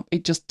Silicon app.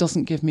 It just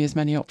doesn't give me as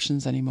many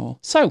options anymore.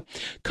 So,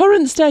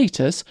 current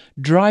status,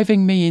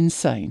 driving me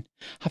insane,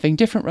 having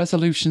different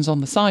resolutions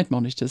on the side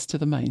monitors to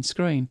the main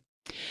screen.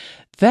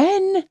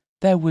 Then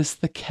there was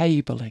the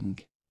cabling.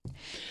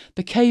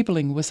 The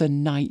cabling was a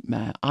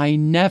nightmare I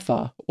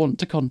never want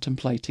to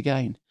contemplate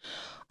again.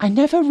 I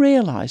never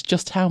realised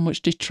just how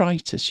much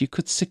detritus you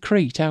could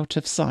secrete out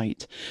of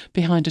sight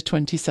behind a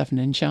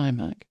 27-inch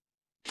iMac.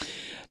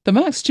 The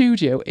Mac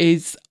Studio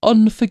is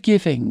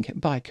unforgiving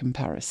by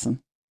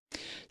comparison.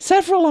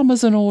 Several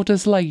Amazon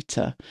orders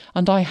later,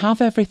 and I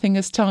have everything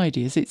as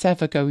tidy as it's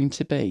ever going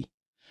to be.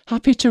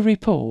 Happy to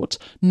report,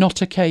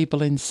 not a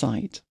cable in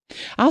sight,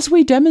 as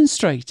we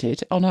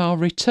demonstrated on our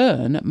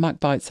return Mac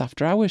Bites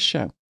After Hours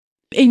show.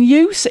 In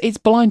use, it's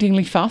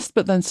blindingly fast,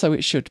 but then so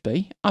it should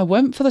be. I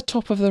went for the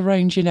top of the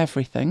range in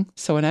everything,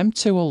 so an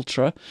M2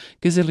 Ultra,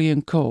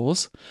 gazillion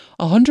cores,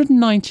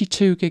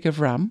 192 gig of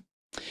RAM.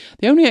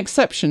 The only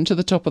exception to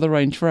the top of the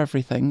range for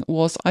everything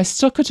was I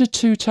stuck at a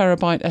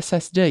 2TB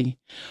SSD,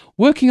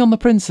 working on the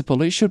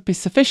principle it should be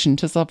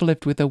sufficient as I've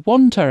lived with a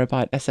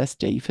 1TB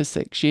SSD for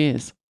 6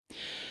 years.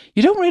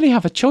 You don't really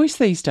have a choice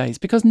these days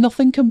because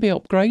nothing can be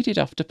upgraded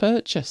after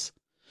purchase.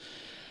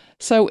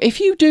 So if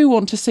you do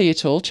want to see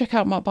it all, check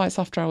out MacBites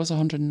After Hours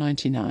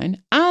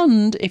 199.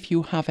 And if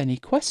you have any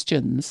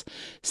questions,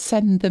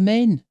 send them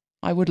in.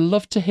 I would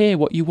love to hear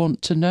what you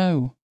want to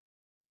know.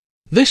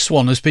 This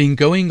one has been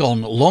going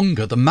on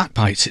longer than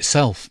MacBites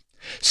itself.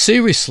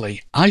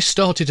 Seriously, I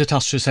started at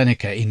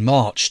AstraZeneca in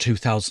March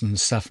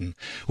 2007,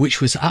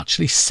 which was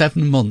actually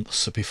 7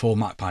 months before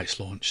MacBites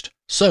launched.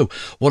 So,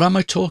 what am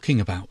I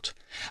talking about?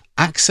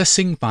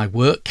 Accessing my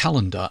work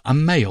calendar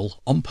and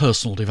mail on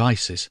personal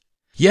devices.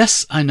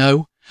 Yes, I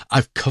know,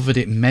 I've covered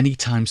it many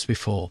times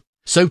before.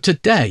 So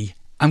today,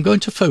 I'm going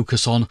to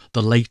focus on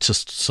the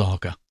latest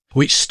saga,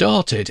 which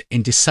started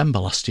in December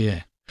last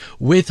year,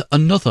 with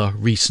another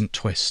recent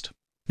twist.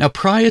 Now,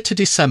 prior to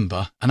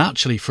December, and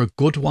actually for a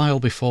good while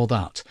before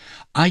that,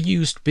 I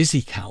used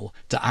BusyCal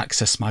to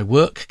access my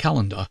work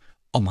calendar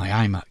on my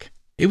iMac.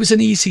 It was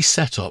an easy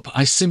setup.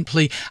 I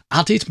simply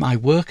added my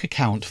work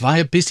account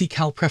via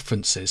BusyCal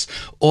preferences.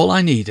 All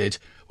I needed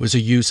was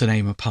a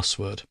username and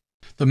password.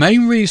 The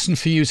main reason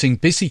for using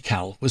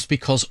BusyCal was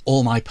because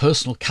all my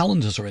personal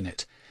calendars are in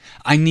it.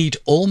 I need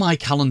all my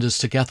calendars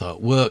together,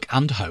 work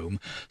and home,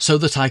 so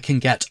that I can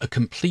get a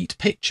complete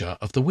picture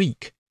of the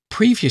week.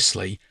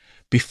 Previously,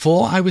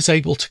 before I was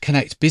able to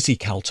connect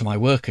BusyCal to my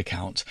work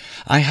account,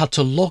 I had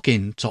to log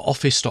in to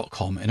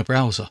office.com in a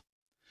browser.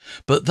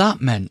 But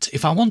that meant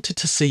if I wanted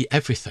to see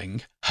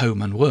everything,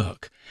 home and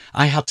work,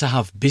 I had to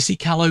have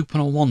BusyCal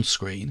open on one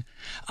screen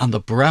and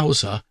the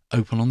browser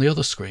open on the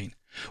other screen,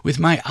 with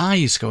my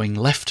eyes going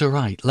left to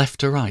right,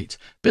 a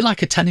bit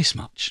like a tennis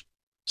match.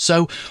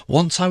 So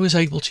once I was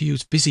able to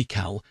use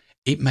BusyCal,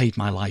 it made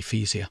my life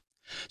easier.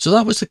 So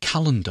that was the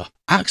calendar.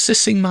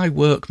 Accessing my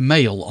work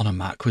mail on a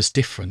Mac was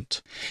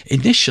different.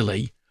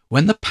 Initially,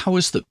 when the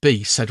powers that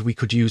be said we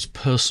could use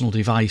personal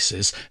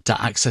devices to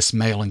access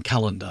mail and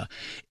calendar,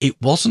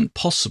 it wasn't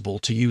possible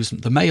to use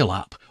the Mail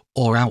app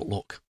or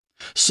Outlook.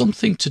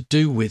 Something to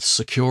do with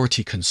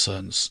security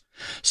concerns.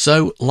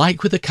 So,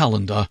 like with the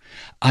calendar,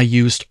 I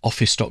used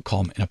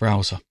office.com in a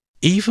browser.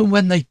 Even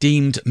when they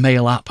deemed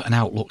Mail app and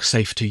Outlook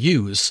safe to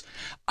use,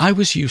 I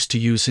was used to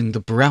using the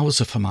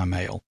browser for my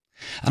mail.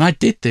 And I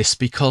did this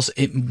because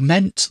it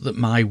meant that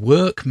my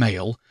work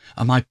mail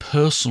and my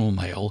personal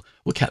mail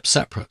were kept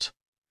separate.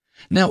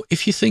 Now,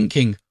 if you're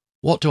thinking,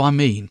 what do I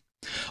mean?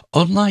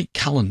 Unlike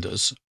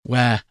calendars,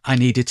 where I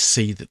needed to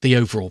see the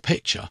overall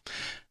picture,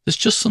 there's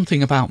just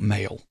something about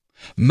mail.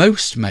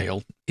 Most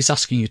mail is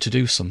asking you to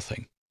do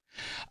something.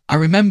 I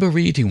remember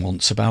reading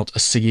once about a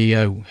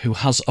CEO who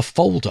has a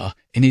folder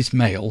in his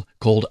mail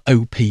called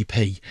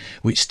OPP,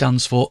 which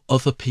stands for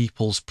Other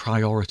People's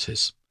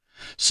Priorities.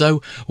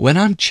 So when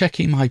I'm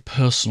checking my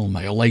personal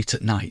mail late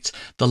at night,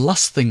 the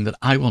last thing that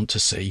I want to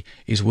see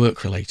is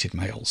work-related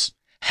mails.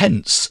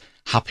 Hence,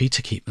 happy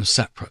to keep them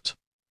separate.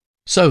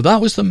 So that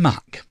was the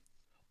Mac.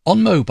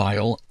 On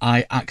mobile,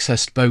 I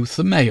accessed both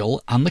the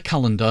mail and the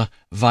calendar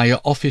via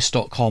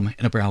office.com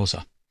in a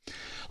browser.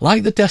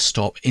 Like the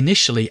desktop,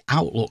 initially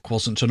Outlook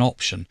wasn't an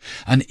option,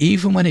 and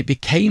even when it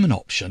became an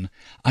option,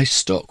 I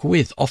stuck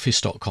with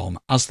office.com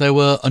as there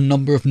were a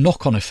number of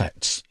knock-on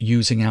effects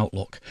using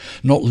Outlook,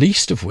 not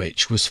least of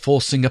which was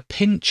forcing a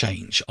PIN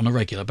change on a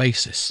regular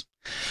basis.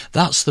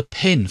 That's the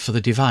PIN for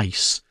the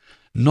device,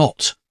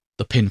 not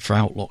the PIN for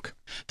Outlook.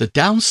 The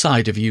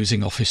downside of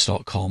using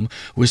office.com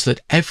was that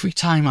every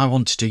time I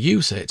wanted to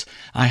use it,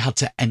 I had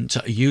to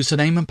enter a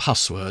username and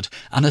password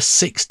and a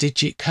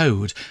 6-digit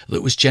code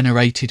that was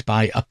generated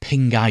by a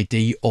Ping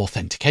ID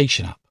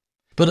authentication app.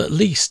 But at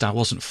least I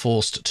wasn't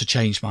forced to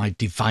change my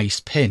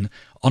device PIN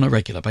on a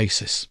regular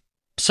basis.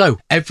 So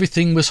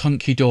everything was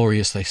hunky-dory,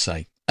 as they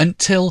say,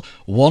 until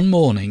one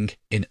morning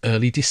in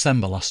early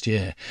December last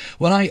year,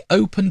 when I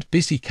opened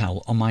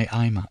BusyCal on my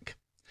iMac.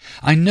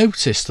 I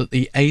noticed that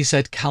the AZ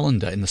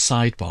calendar in the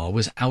sidebar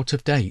was out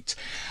of date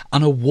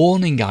and a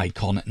warning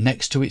icon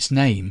next to its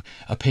name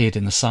appeared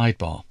in the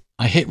sidebar.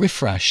 I hit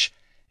refresh,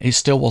 it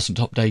still wasn't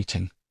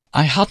updating.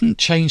 I hadn't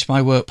changed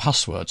my work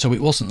password, so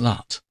it wasn't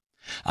that.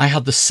 I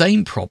had the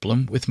same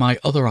problem with my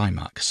other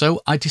iMac,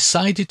 so I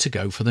decided to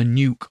go for the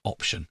nuke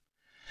option.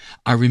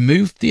 I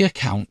removed the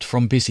account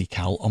from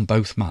BusyCal on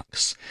both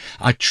Macs.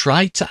 I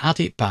tried to add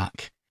it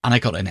back and I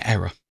got an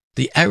error.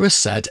 The error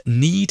said,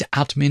 need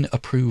admin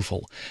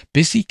approval.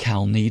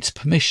 BusyCal needs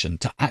permission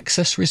to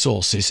access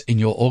resources in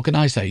your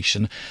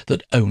organisation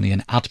that only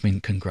an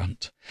admin can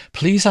grant.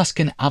 Please ask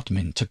an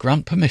admin to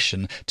grant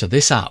permission to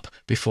this app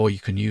before you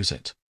can use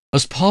it.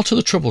 As part of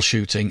the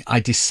troubleshooting, I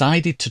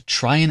decided to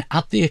try and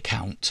add the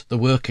account, the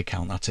work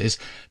account that is,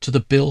 to the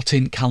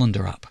built-in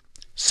calendar app.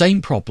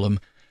 Same problem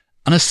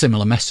and a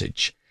similar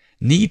message.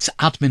 Needs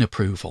admin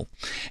approval.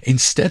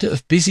 Instead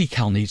of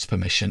BusyCal needs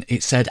permission,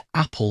 it said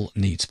Apple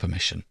needs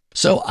permission.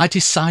 So I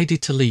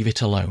decided to leave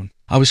it alone.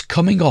 I was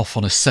coming off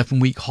on a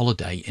 7-week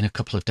holiday in a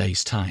couple of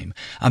days' time,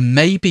 and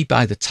maybe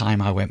by the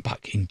time I went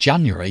back in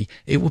January,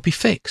 it would be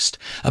fixed,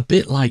 a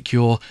bit like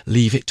your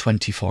leave it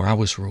 24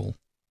 hours rule.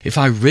 If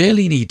I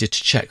really needed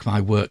to check my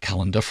work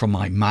calendar from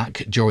my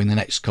Mac during the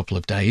next couple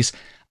of days,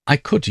 I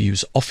could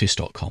use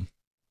office.com.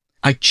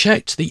 I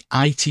checked the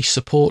IT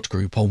support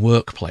group on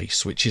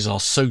Workplace, which is our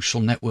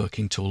social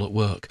networking tool at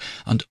work,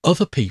 and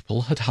other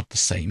people had had the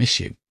same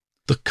issue.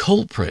 The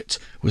culprit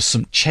was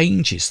some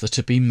changes that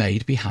had been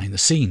made behind the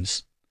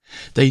scenes.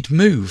 They'd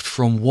moved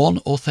from one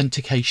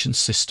authentication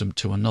system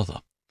to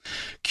another.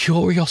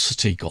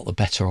 Curiosity got the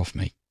better of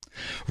me.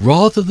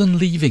 Rather than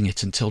leaving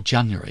it until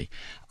January,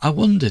 I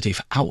wondered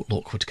if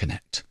Outlook would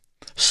connect.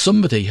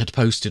 Somebody had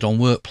posted on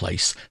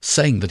Workplace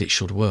saying that it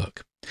should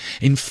work.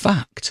 In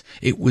fact,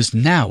 it was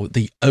now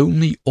the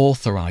only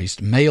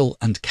authorised mail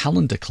and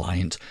calendar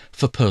client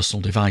for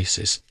personal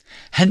devices,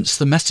 hence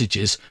the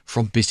messages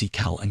from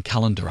BusyCal and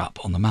Calendar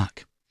app on the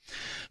Mac.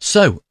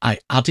 So I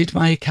added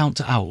my account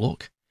to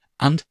Outlook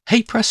and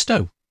hey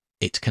presto,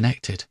 it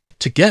connected.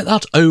 To get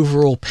that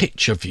overall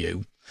picture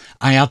view,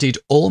 I added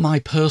all my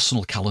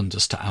personal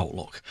calendars to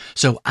Outlook,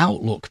 so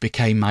Outlook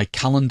became my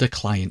calendar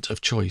client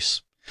of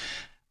choice.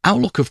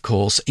 Outlook, of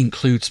course,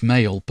 includes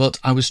mail, but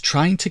I was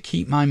trying to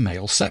keep my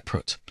mail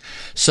separate.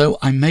 So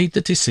I made the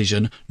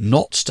decision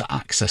not to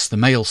access the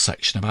mail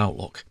section of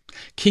Outlook.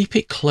 Keep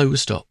it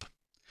closed up.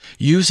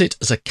 Use it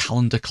as a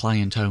calendar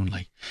client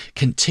only.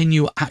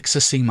 Continue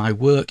accessing my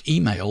work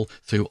email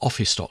through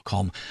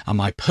office.com and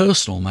my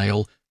personal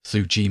mail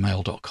through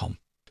gmail.com.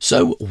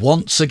 So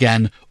once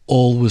again,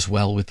 all was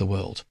well with the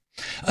world.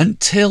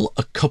 Until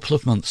a couple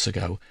of months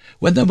ago,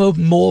 when there were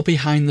more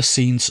behind the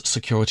scenes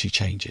security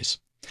changes.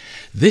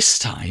 This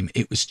time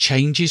it was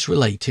changes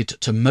related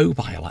to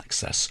mobile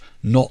access,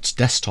 not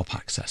desktop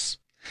access.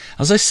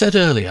 As I said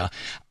earlier,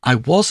 I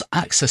was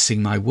accessing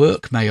my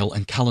work mail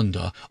and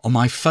calendar on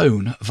my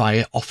phone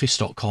via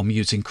office.com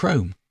using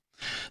Chrome.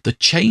 The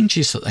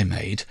changes that they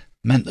made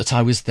meant that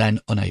I was then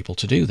unable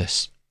to do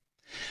this.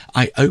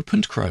 I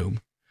opened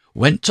Chrome,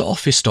 went to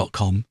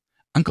office.com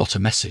and got a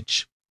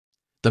message.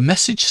 The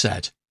message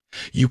said,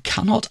 "You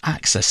cannot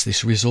access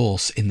this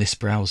resource in this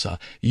browser.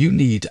 You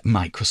need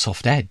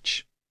Microsoft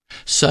Edge."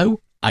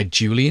 So I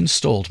duly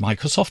installed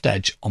Microsoft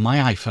Edge on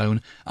my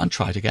iPhone and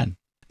tried again.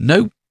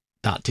 No,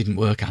 that didn't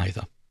work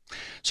either.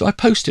 So I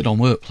posted on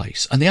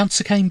Workplace and the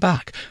answer came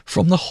back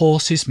from the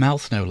horse's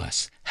mouth no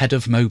less, head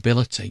of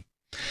mobility.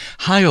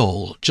 "Hi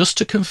all, just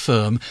to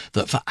confirm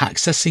that for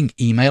accessing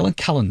email and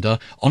calendar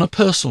on a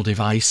personal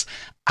device,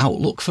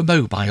 Outlook for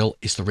mobile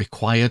is the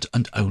required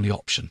and only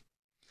option.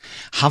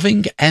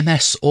 Having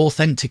MS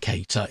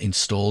Authenticator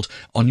installed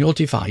on your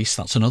device,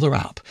 that's another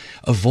app,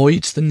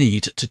 avoids the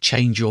need to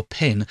change your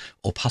PIN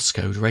or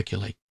passcode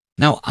regularly."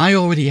 Now, I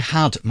already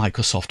had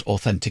Microsoft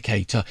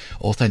Authenticator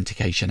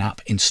authentication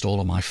app installed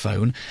on my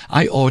phone.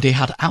 I already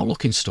had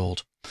Outlook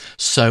installed.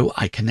 So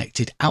I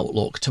connected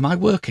Outlook to my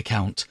work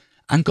account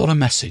and got a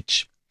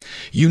message.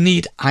 "You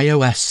need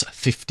iOS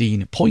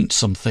 15 point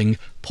something.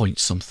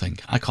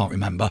 I can't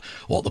remember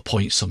what the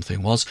point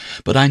something was,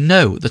 but I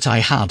know that I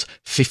had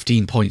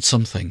 15 point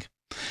something.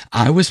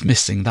 I was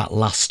missing that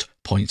last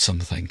point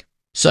something.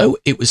 So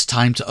it was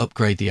time to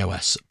upgrade the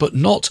OS, but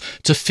not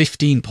to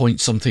 15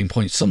 point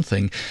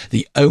something.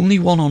 The only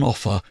one on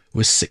offer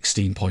was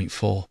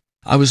 16.4.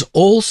 I was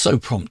also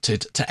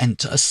prompted to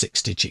enter a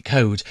 6-digit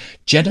code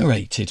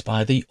generated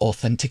by the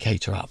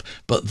Authenticator app,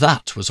 but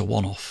that was a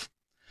one-off.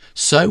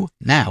 So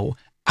now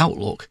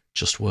Outlook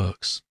just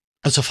works.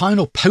 As a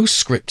final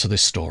postscript to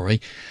this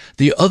story,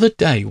 the other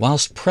day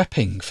whilst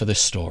prepping for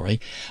this story,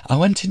 I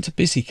went into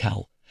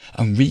BusyCal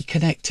and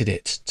reconnected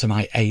it to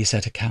my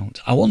AZ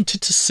account. I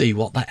wanted to see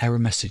what that error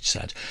message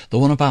said, the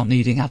one about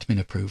needing admin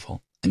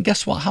approval. And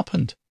guess what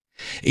happened?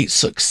 It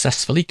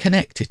successfully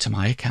connected to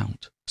my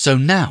account. So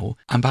now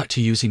I'm back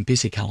to using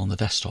BusyCal on the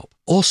desktop.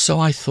 Or so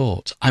I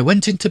thought. I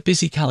went into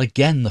BusyCal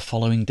again the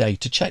following day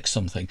to check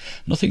something,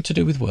 nothing to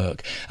do with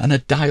work, and a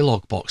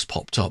dialog box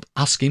popped up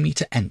asking me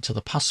to enter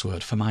the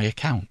password for my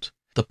account.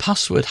 The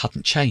password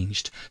hadn't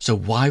changed, so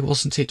why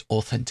wasn't it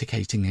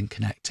authenticating and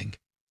connecting?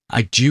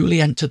 I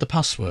duly entered the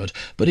password,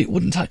 but it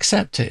wouldn't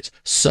accept it,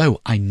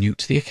 so I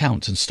nuked the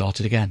account and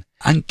started again.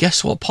 And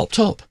guess what popped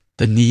up?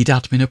 The need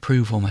admin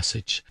approval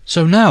message.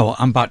 So now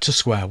I'm back to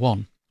square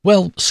one.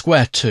 Well,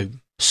 square two.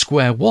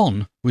 Square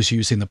one was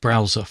using the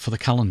browser for the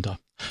calendar.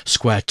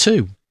 Square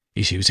two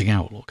is using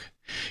Outlook.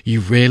 You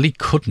really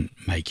couldn't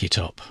make it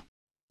up.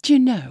 Do you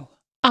know,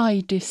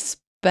 I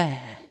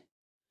despair.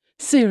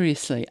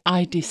 Seriously,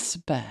 I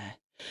despair.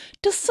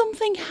 Does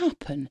something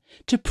happen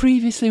to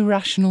previously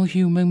rational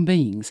human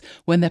beings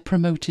when they're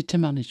promoted to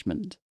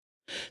management?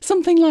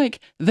 Something like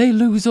they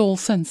lose all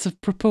sense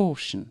of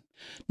proportion,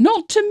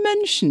 not to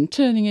mention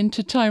turning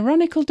into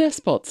tyrannical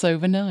despots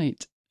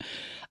overnight.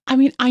 I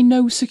mean, I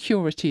know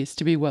security is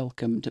to be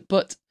welcomed,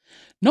 but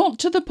not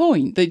to the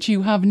point that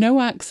you have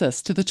no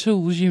access to the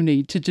tools you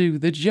need to do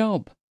the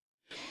job.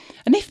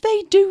 And if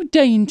they do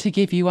deign to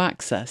give you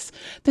access,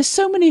 there's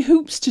so many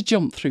hoops to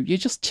jump through, you're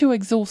just too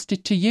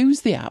exhausted to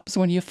use the apps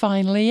when you're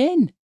finally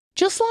in.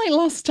 Just like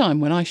last time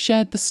when I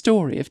shared the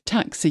story of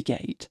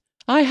Taxigate,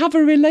 I have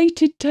a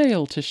related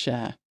tale to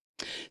share.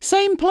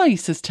 Same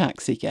place as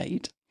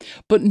Taxigate,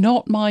 but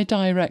not my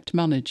direct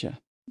manager.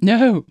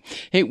 No,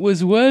 it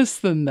was worse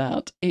than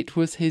that. It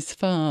was his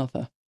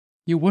father.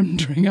 You're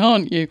wondering,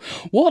 aren't you?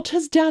 What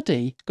has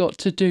Daddy got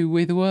to do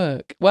with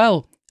work?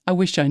 Well, I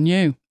wish I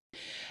knew.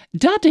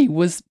 Daddy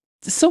was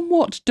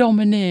somewhat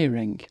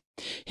domineering.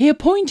 He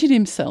appointed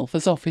himself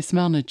as office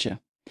manager.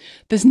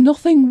 There's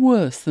nothing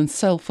worse than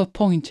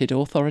self-appointed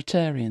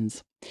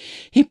authoritarians.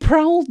 He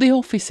prowled the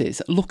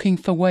offices looking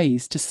for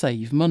ways to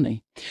save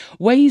money.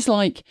 Ways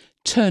like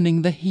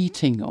turning the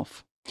heating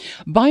off,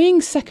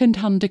 buying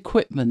second-hand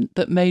equipment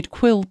that made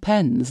quill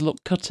pens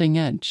look cutting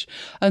edge,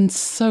 and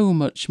so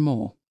much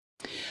more.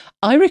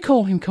 I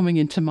recall him coming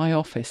into my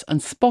office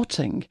and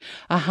spotting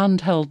a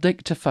handheld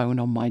dictaphone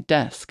on my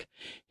desk.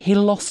 He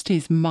lost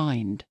his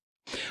mind.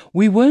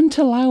 We weren't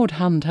allowed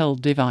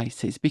handheld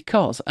devices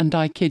because, and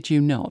I kid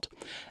you not,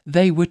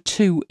 they were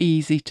too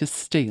easy to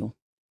steal.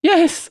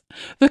 Yes,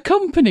 the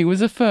company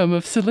was a firm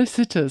of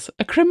solicitors.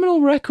 A criminal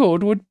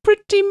record would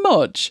pretty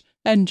much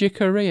end your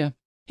career.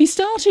 He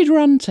started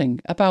ranting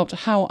about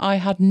how I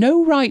had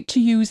no right to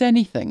use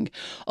anything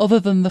other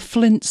than the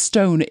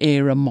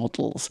Flintstone-era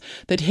models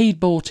that he'd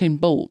bought in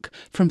bulk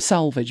from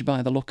salvage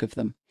by the look of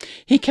them.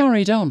 He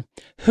carried on.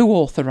 Who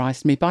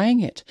authorised me buying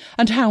it?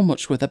 And how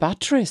much were the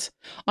batteries?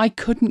 I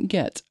couldn't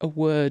get a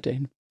word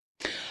in.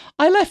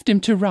 I left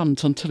him to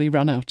rant until he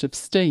ran out of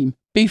steam,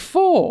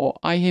 before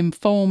I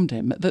informed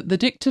him that the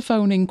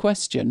dictaphone in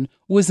question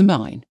was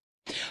mine.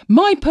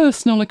 My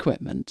personal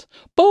equipment,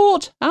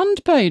 bought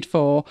and paid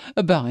for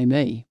by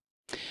me.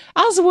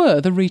 As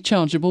were the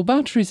rechargeable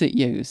batteries it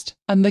used.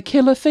 And the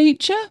killer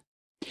feature?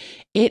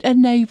 It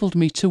enabled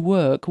me to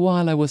work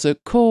while I was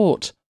at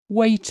court,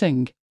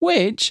 waiting,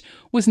 which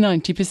was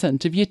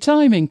 90% of your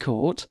time in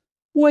court,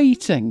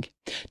 waiting.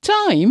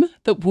 Time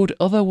that would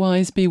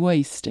otherwise be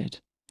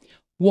wasted.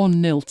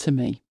 1-0 to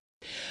me.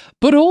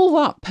 But all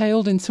that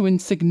paled into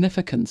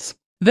insignificance.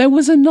 There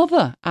was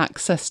another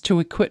access to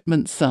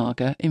equipment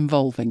saga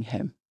involving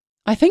him.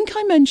 I think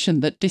I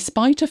mentioned that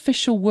despite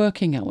official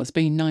working hours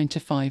being 9 to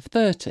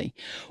 5:30,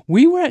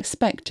 we were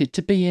expected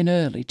to be in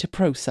early to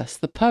process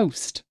the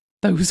post.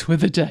 Those were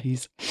the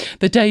days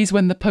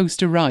when the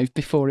post arrived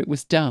before it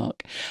was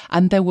dark,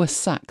 and there were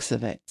sacks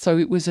of it, so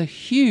it was a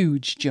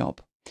huge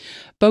job.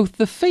 Both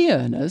the fee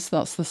earners,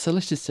 that's the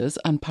solicitors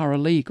and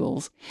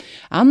paralegals,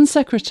 and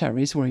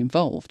secretaries were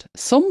involved.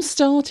 Some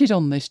started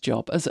on this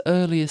job as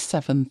early as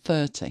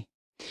 7:30.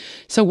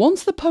 So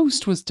once the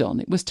post was done,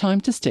 it was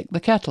time to stick the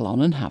kettle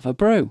on and have a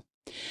brew.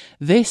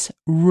 This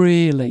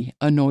really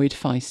annoyed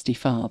feisty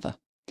father.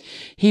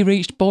 He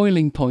reached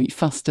boiling point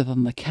faster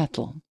than the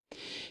kettle.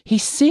 He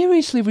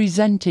seriously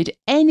resented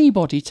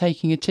anybody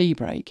taking a tea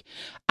break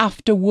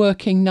after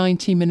working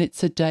 90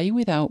 minutes a day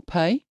without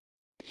pay.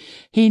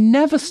 He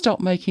never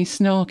stopped making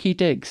snarky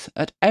digs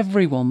at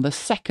everyone the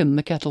second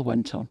the kettle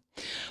went on.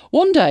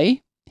 One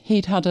day,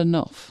 he'd had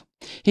enough.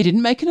 He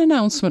didn't make an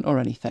announcement or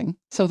anything,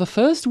 so the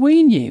first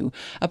we knew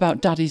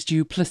about Daddy's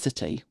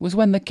duplicity was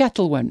when the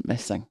kettle went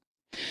missing.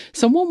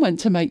 Someone went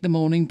to make the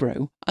morning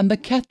brew, and the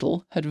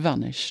kettle had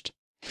vanished,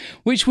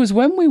 which was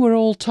when we were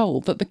all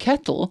told that the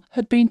kettle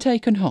had been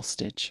taken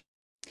hostage.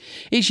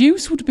 Its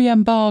use would be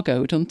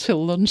embargoed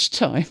until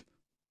lunchtime.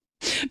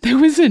 There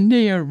was a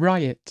near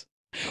riot.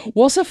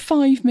 Was a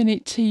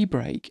 5-minute tea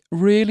break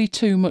really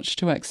too much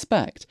to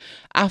expect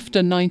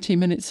after 90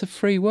 minutes of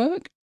free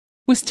work?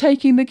 Was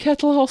taking the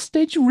kettle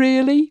hostage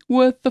really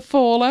worth the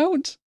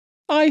fallout?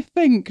 I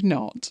think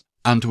not.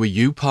 And were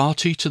you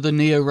party to the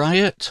near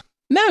riot?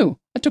 No,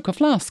 I took a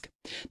flask.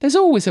 There's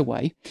always a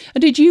way,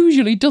 and it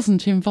usually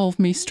doesn't involve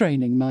me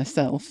straining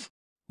myself.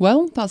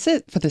 Well, that's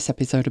it for this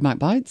episode of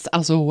MacBites.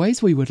 As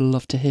always, we would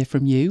love to hear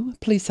from you.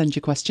 Please send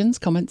your questions,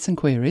 comments and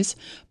queries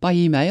by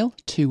email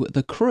to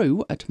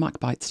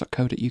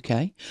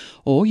thecrew@macbites.co.uk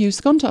or use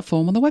the contact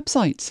form on the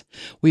website.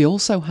 We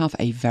also have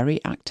a very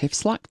active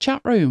Slack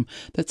chat room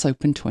that's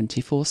open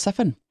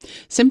 24/7.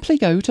 Simply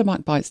go to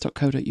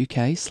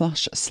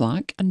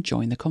macbites.co.uk/Slack and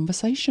join the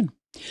conversation.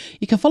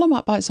 You can follow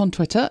MacBites on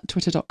Twitter,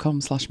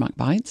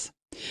 twitter.com/MacBites.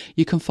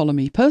 You can follow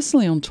me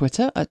personally on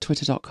Twitter at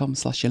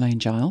twitter.com/Elaine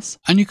Giles.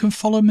 And you can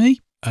follow me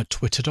at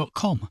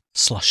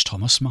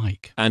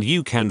twitter.com/ThomasMike. And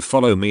you can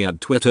follow me at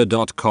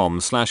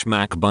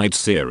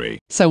twitter.com/MacBitesSiri.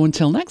 So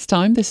until next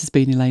time, this has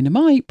been Elaine and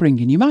Mike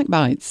bringing you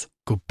MacBites.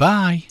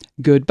 Goodbye.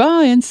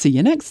 Goodbye and see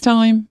you next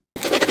time.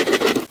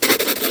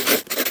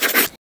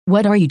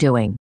 What are you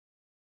doing?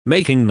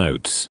 Making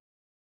notes.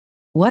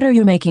 What are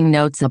you making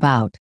notes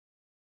about?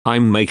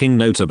 I'm making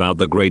notes about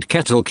the Great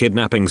Kettle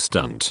kidnapping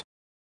stunt.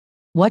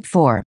 What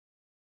for?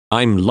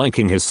 I'm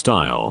liking his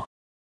style.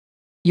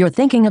 You're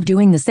thinking of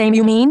doing the same,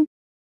 you mean?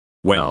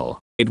 Well,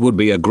 it would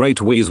be a great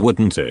wheeze,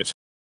 wouldn't it?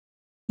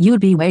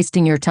 You'd be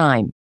wasting your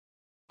time.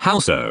 How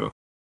so?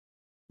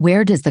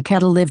 Where does the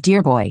kettle live,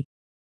 dear boy?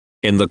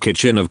 In the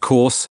kitchen, of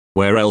course.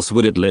 Where else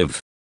would it live?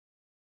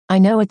 I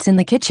know it's in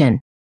the kitchen.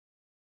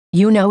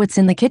 You know it's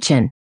in the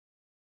kitchen.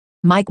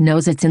 Mike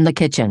knows it's in the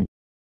kitchen.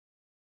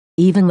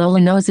 Even Lola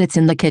knows it's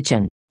in the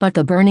kitchen, but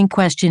the burning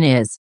question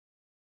is,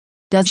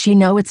 does she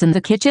know it's in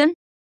the kitchen?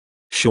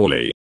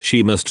 Surely,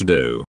 she must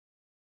do.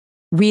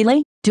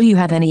 Really? Do you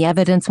have any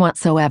evidence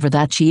whatsoever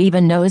that she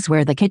even knows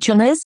where the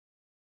kitchen is?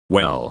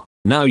 Well,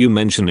 now you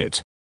mention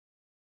it.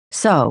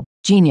 So,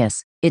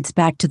 genius, it's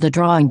back to the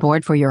drawing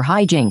board for your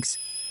hijinks.